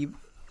believe.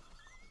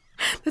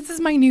 This is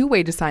my new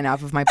way to sign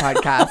off of my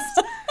podcast.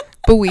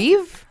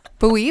 Believe?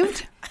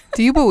 Believed?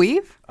 Do you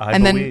believe? I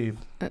and believe.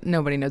 then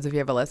nobody knows if you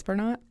have a lisp or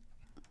not.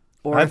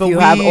 Or I if you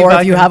have,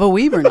 believe a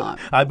weave or not.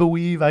 I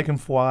believe I can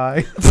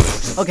fly.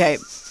 Okay,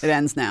 it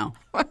ends now.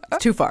 It's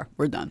too far.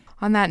 We're done.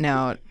 On that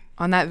note,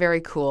 on that very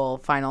cool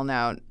final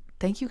note,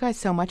 thank you guys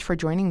so much for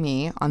joining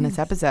me on this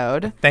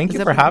episode. Thank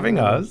you for having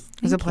us.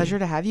 It was a pleasure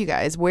to have you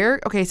guys.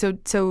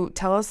 So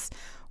tell us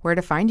where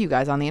to find you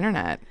guys on the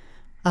internet.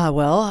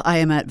 Well, I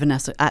am at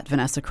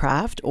Vanessa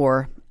Craft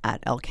or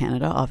at Elle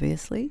Canada,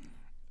 obviously.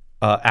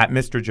 At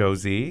Mr. Joe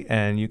Zee,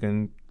 and you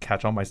can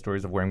catch all my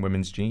stories of wearing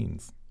women's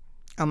jeans.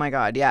 Oh my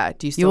God, yeah.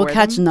 Do you still You will wear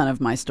catch them? none of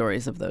my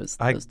stories of those.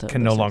 I those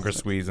can no those longer types of stuff.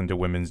 squeeze into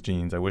women's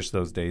jeans. I wish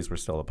those days were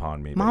still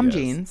upon me. but Mom yes.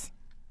 jeans.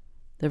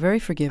 They're very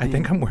forgiving. I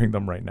think I'm wearing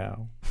them right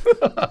now.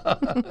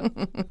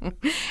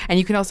 And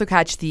you can also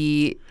catch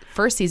the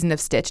first season of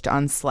Stitched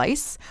on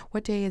Slice.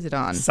 What day is it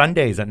on?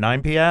 Sundays at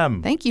 9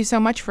 p.m. Thank you so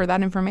much for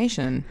that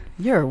information.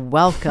 You're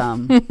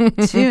welcome.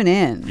 Tune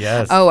in.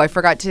 Yes. Oh, I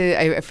forgot to.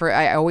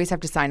 I always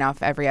have to sign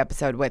off every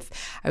episode with.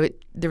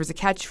 There was a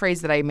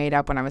catchphrase that I made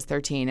up when I was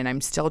 13, and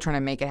I'm still trying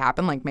to make it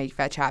happen, like make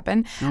fetch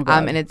happen. Oh,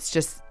 God. And it's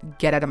just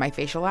get out of my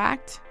facial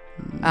act.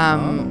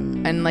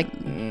 And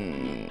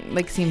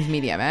like seems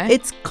medium, eh?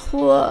 It's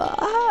close.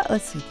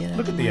 Let's see. Get out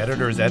Look of at the my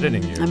editor is phone.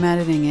 editing you. I'm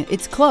editing it.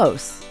 It's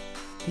close.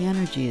 The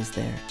energy is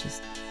there.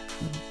 Just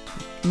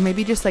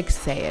Maybe just like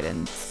say it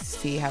and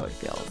see how it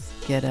feels.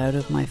 get out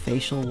of my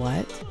facial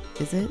what?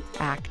 Is it?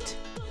 Act.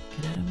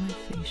 Get out of my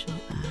facial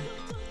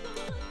act.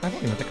 I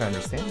don't even think I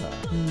understand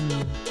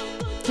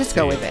that. Just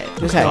go with it.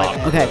 Just Okay.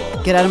 go with it.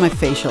 Okay. Get out of my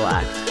facial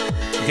act.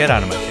 Get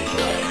out of my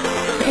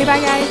facial. Okay, bye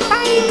guys.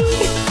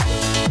 Bye.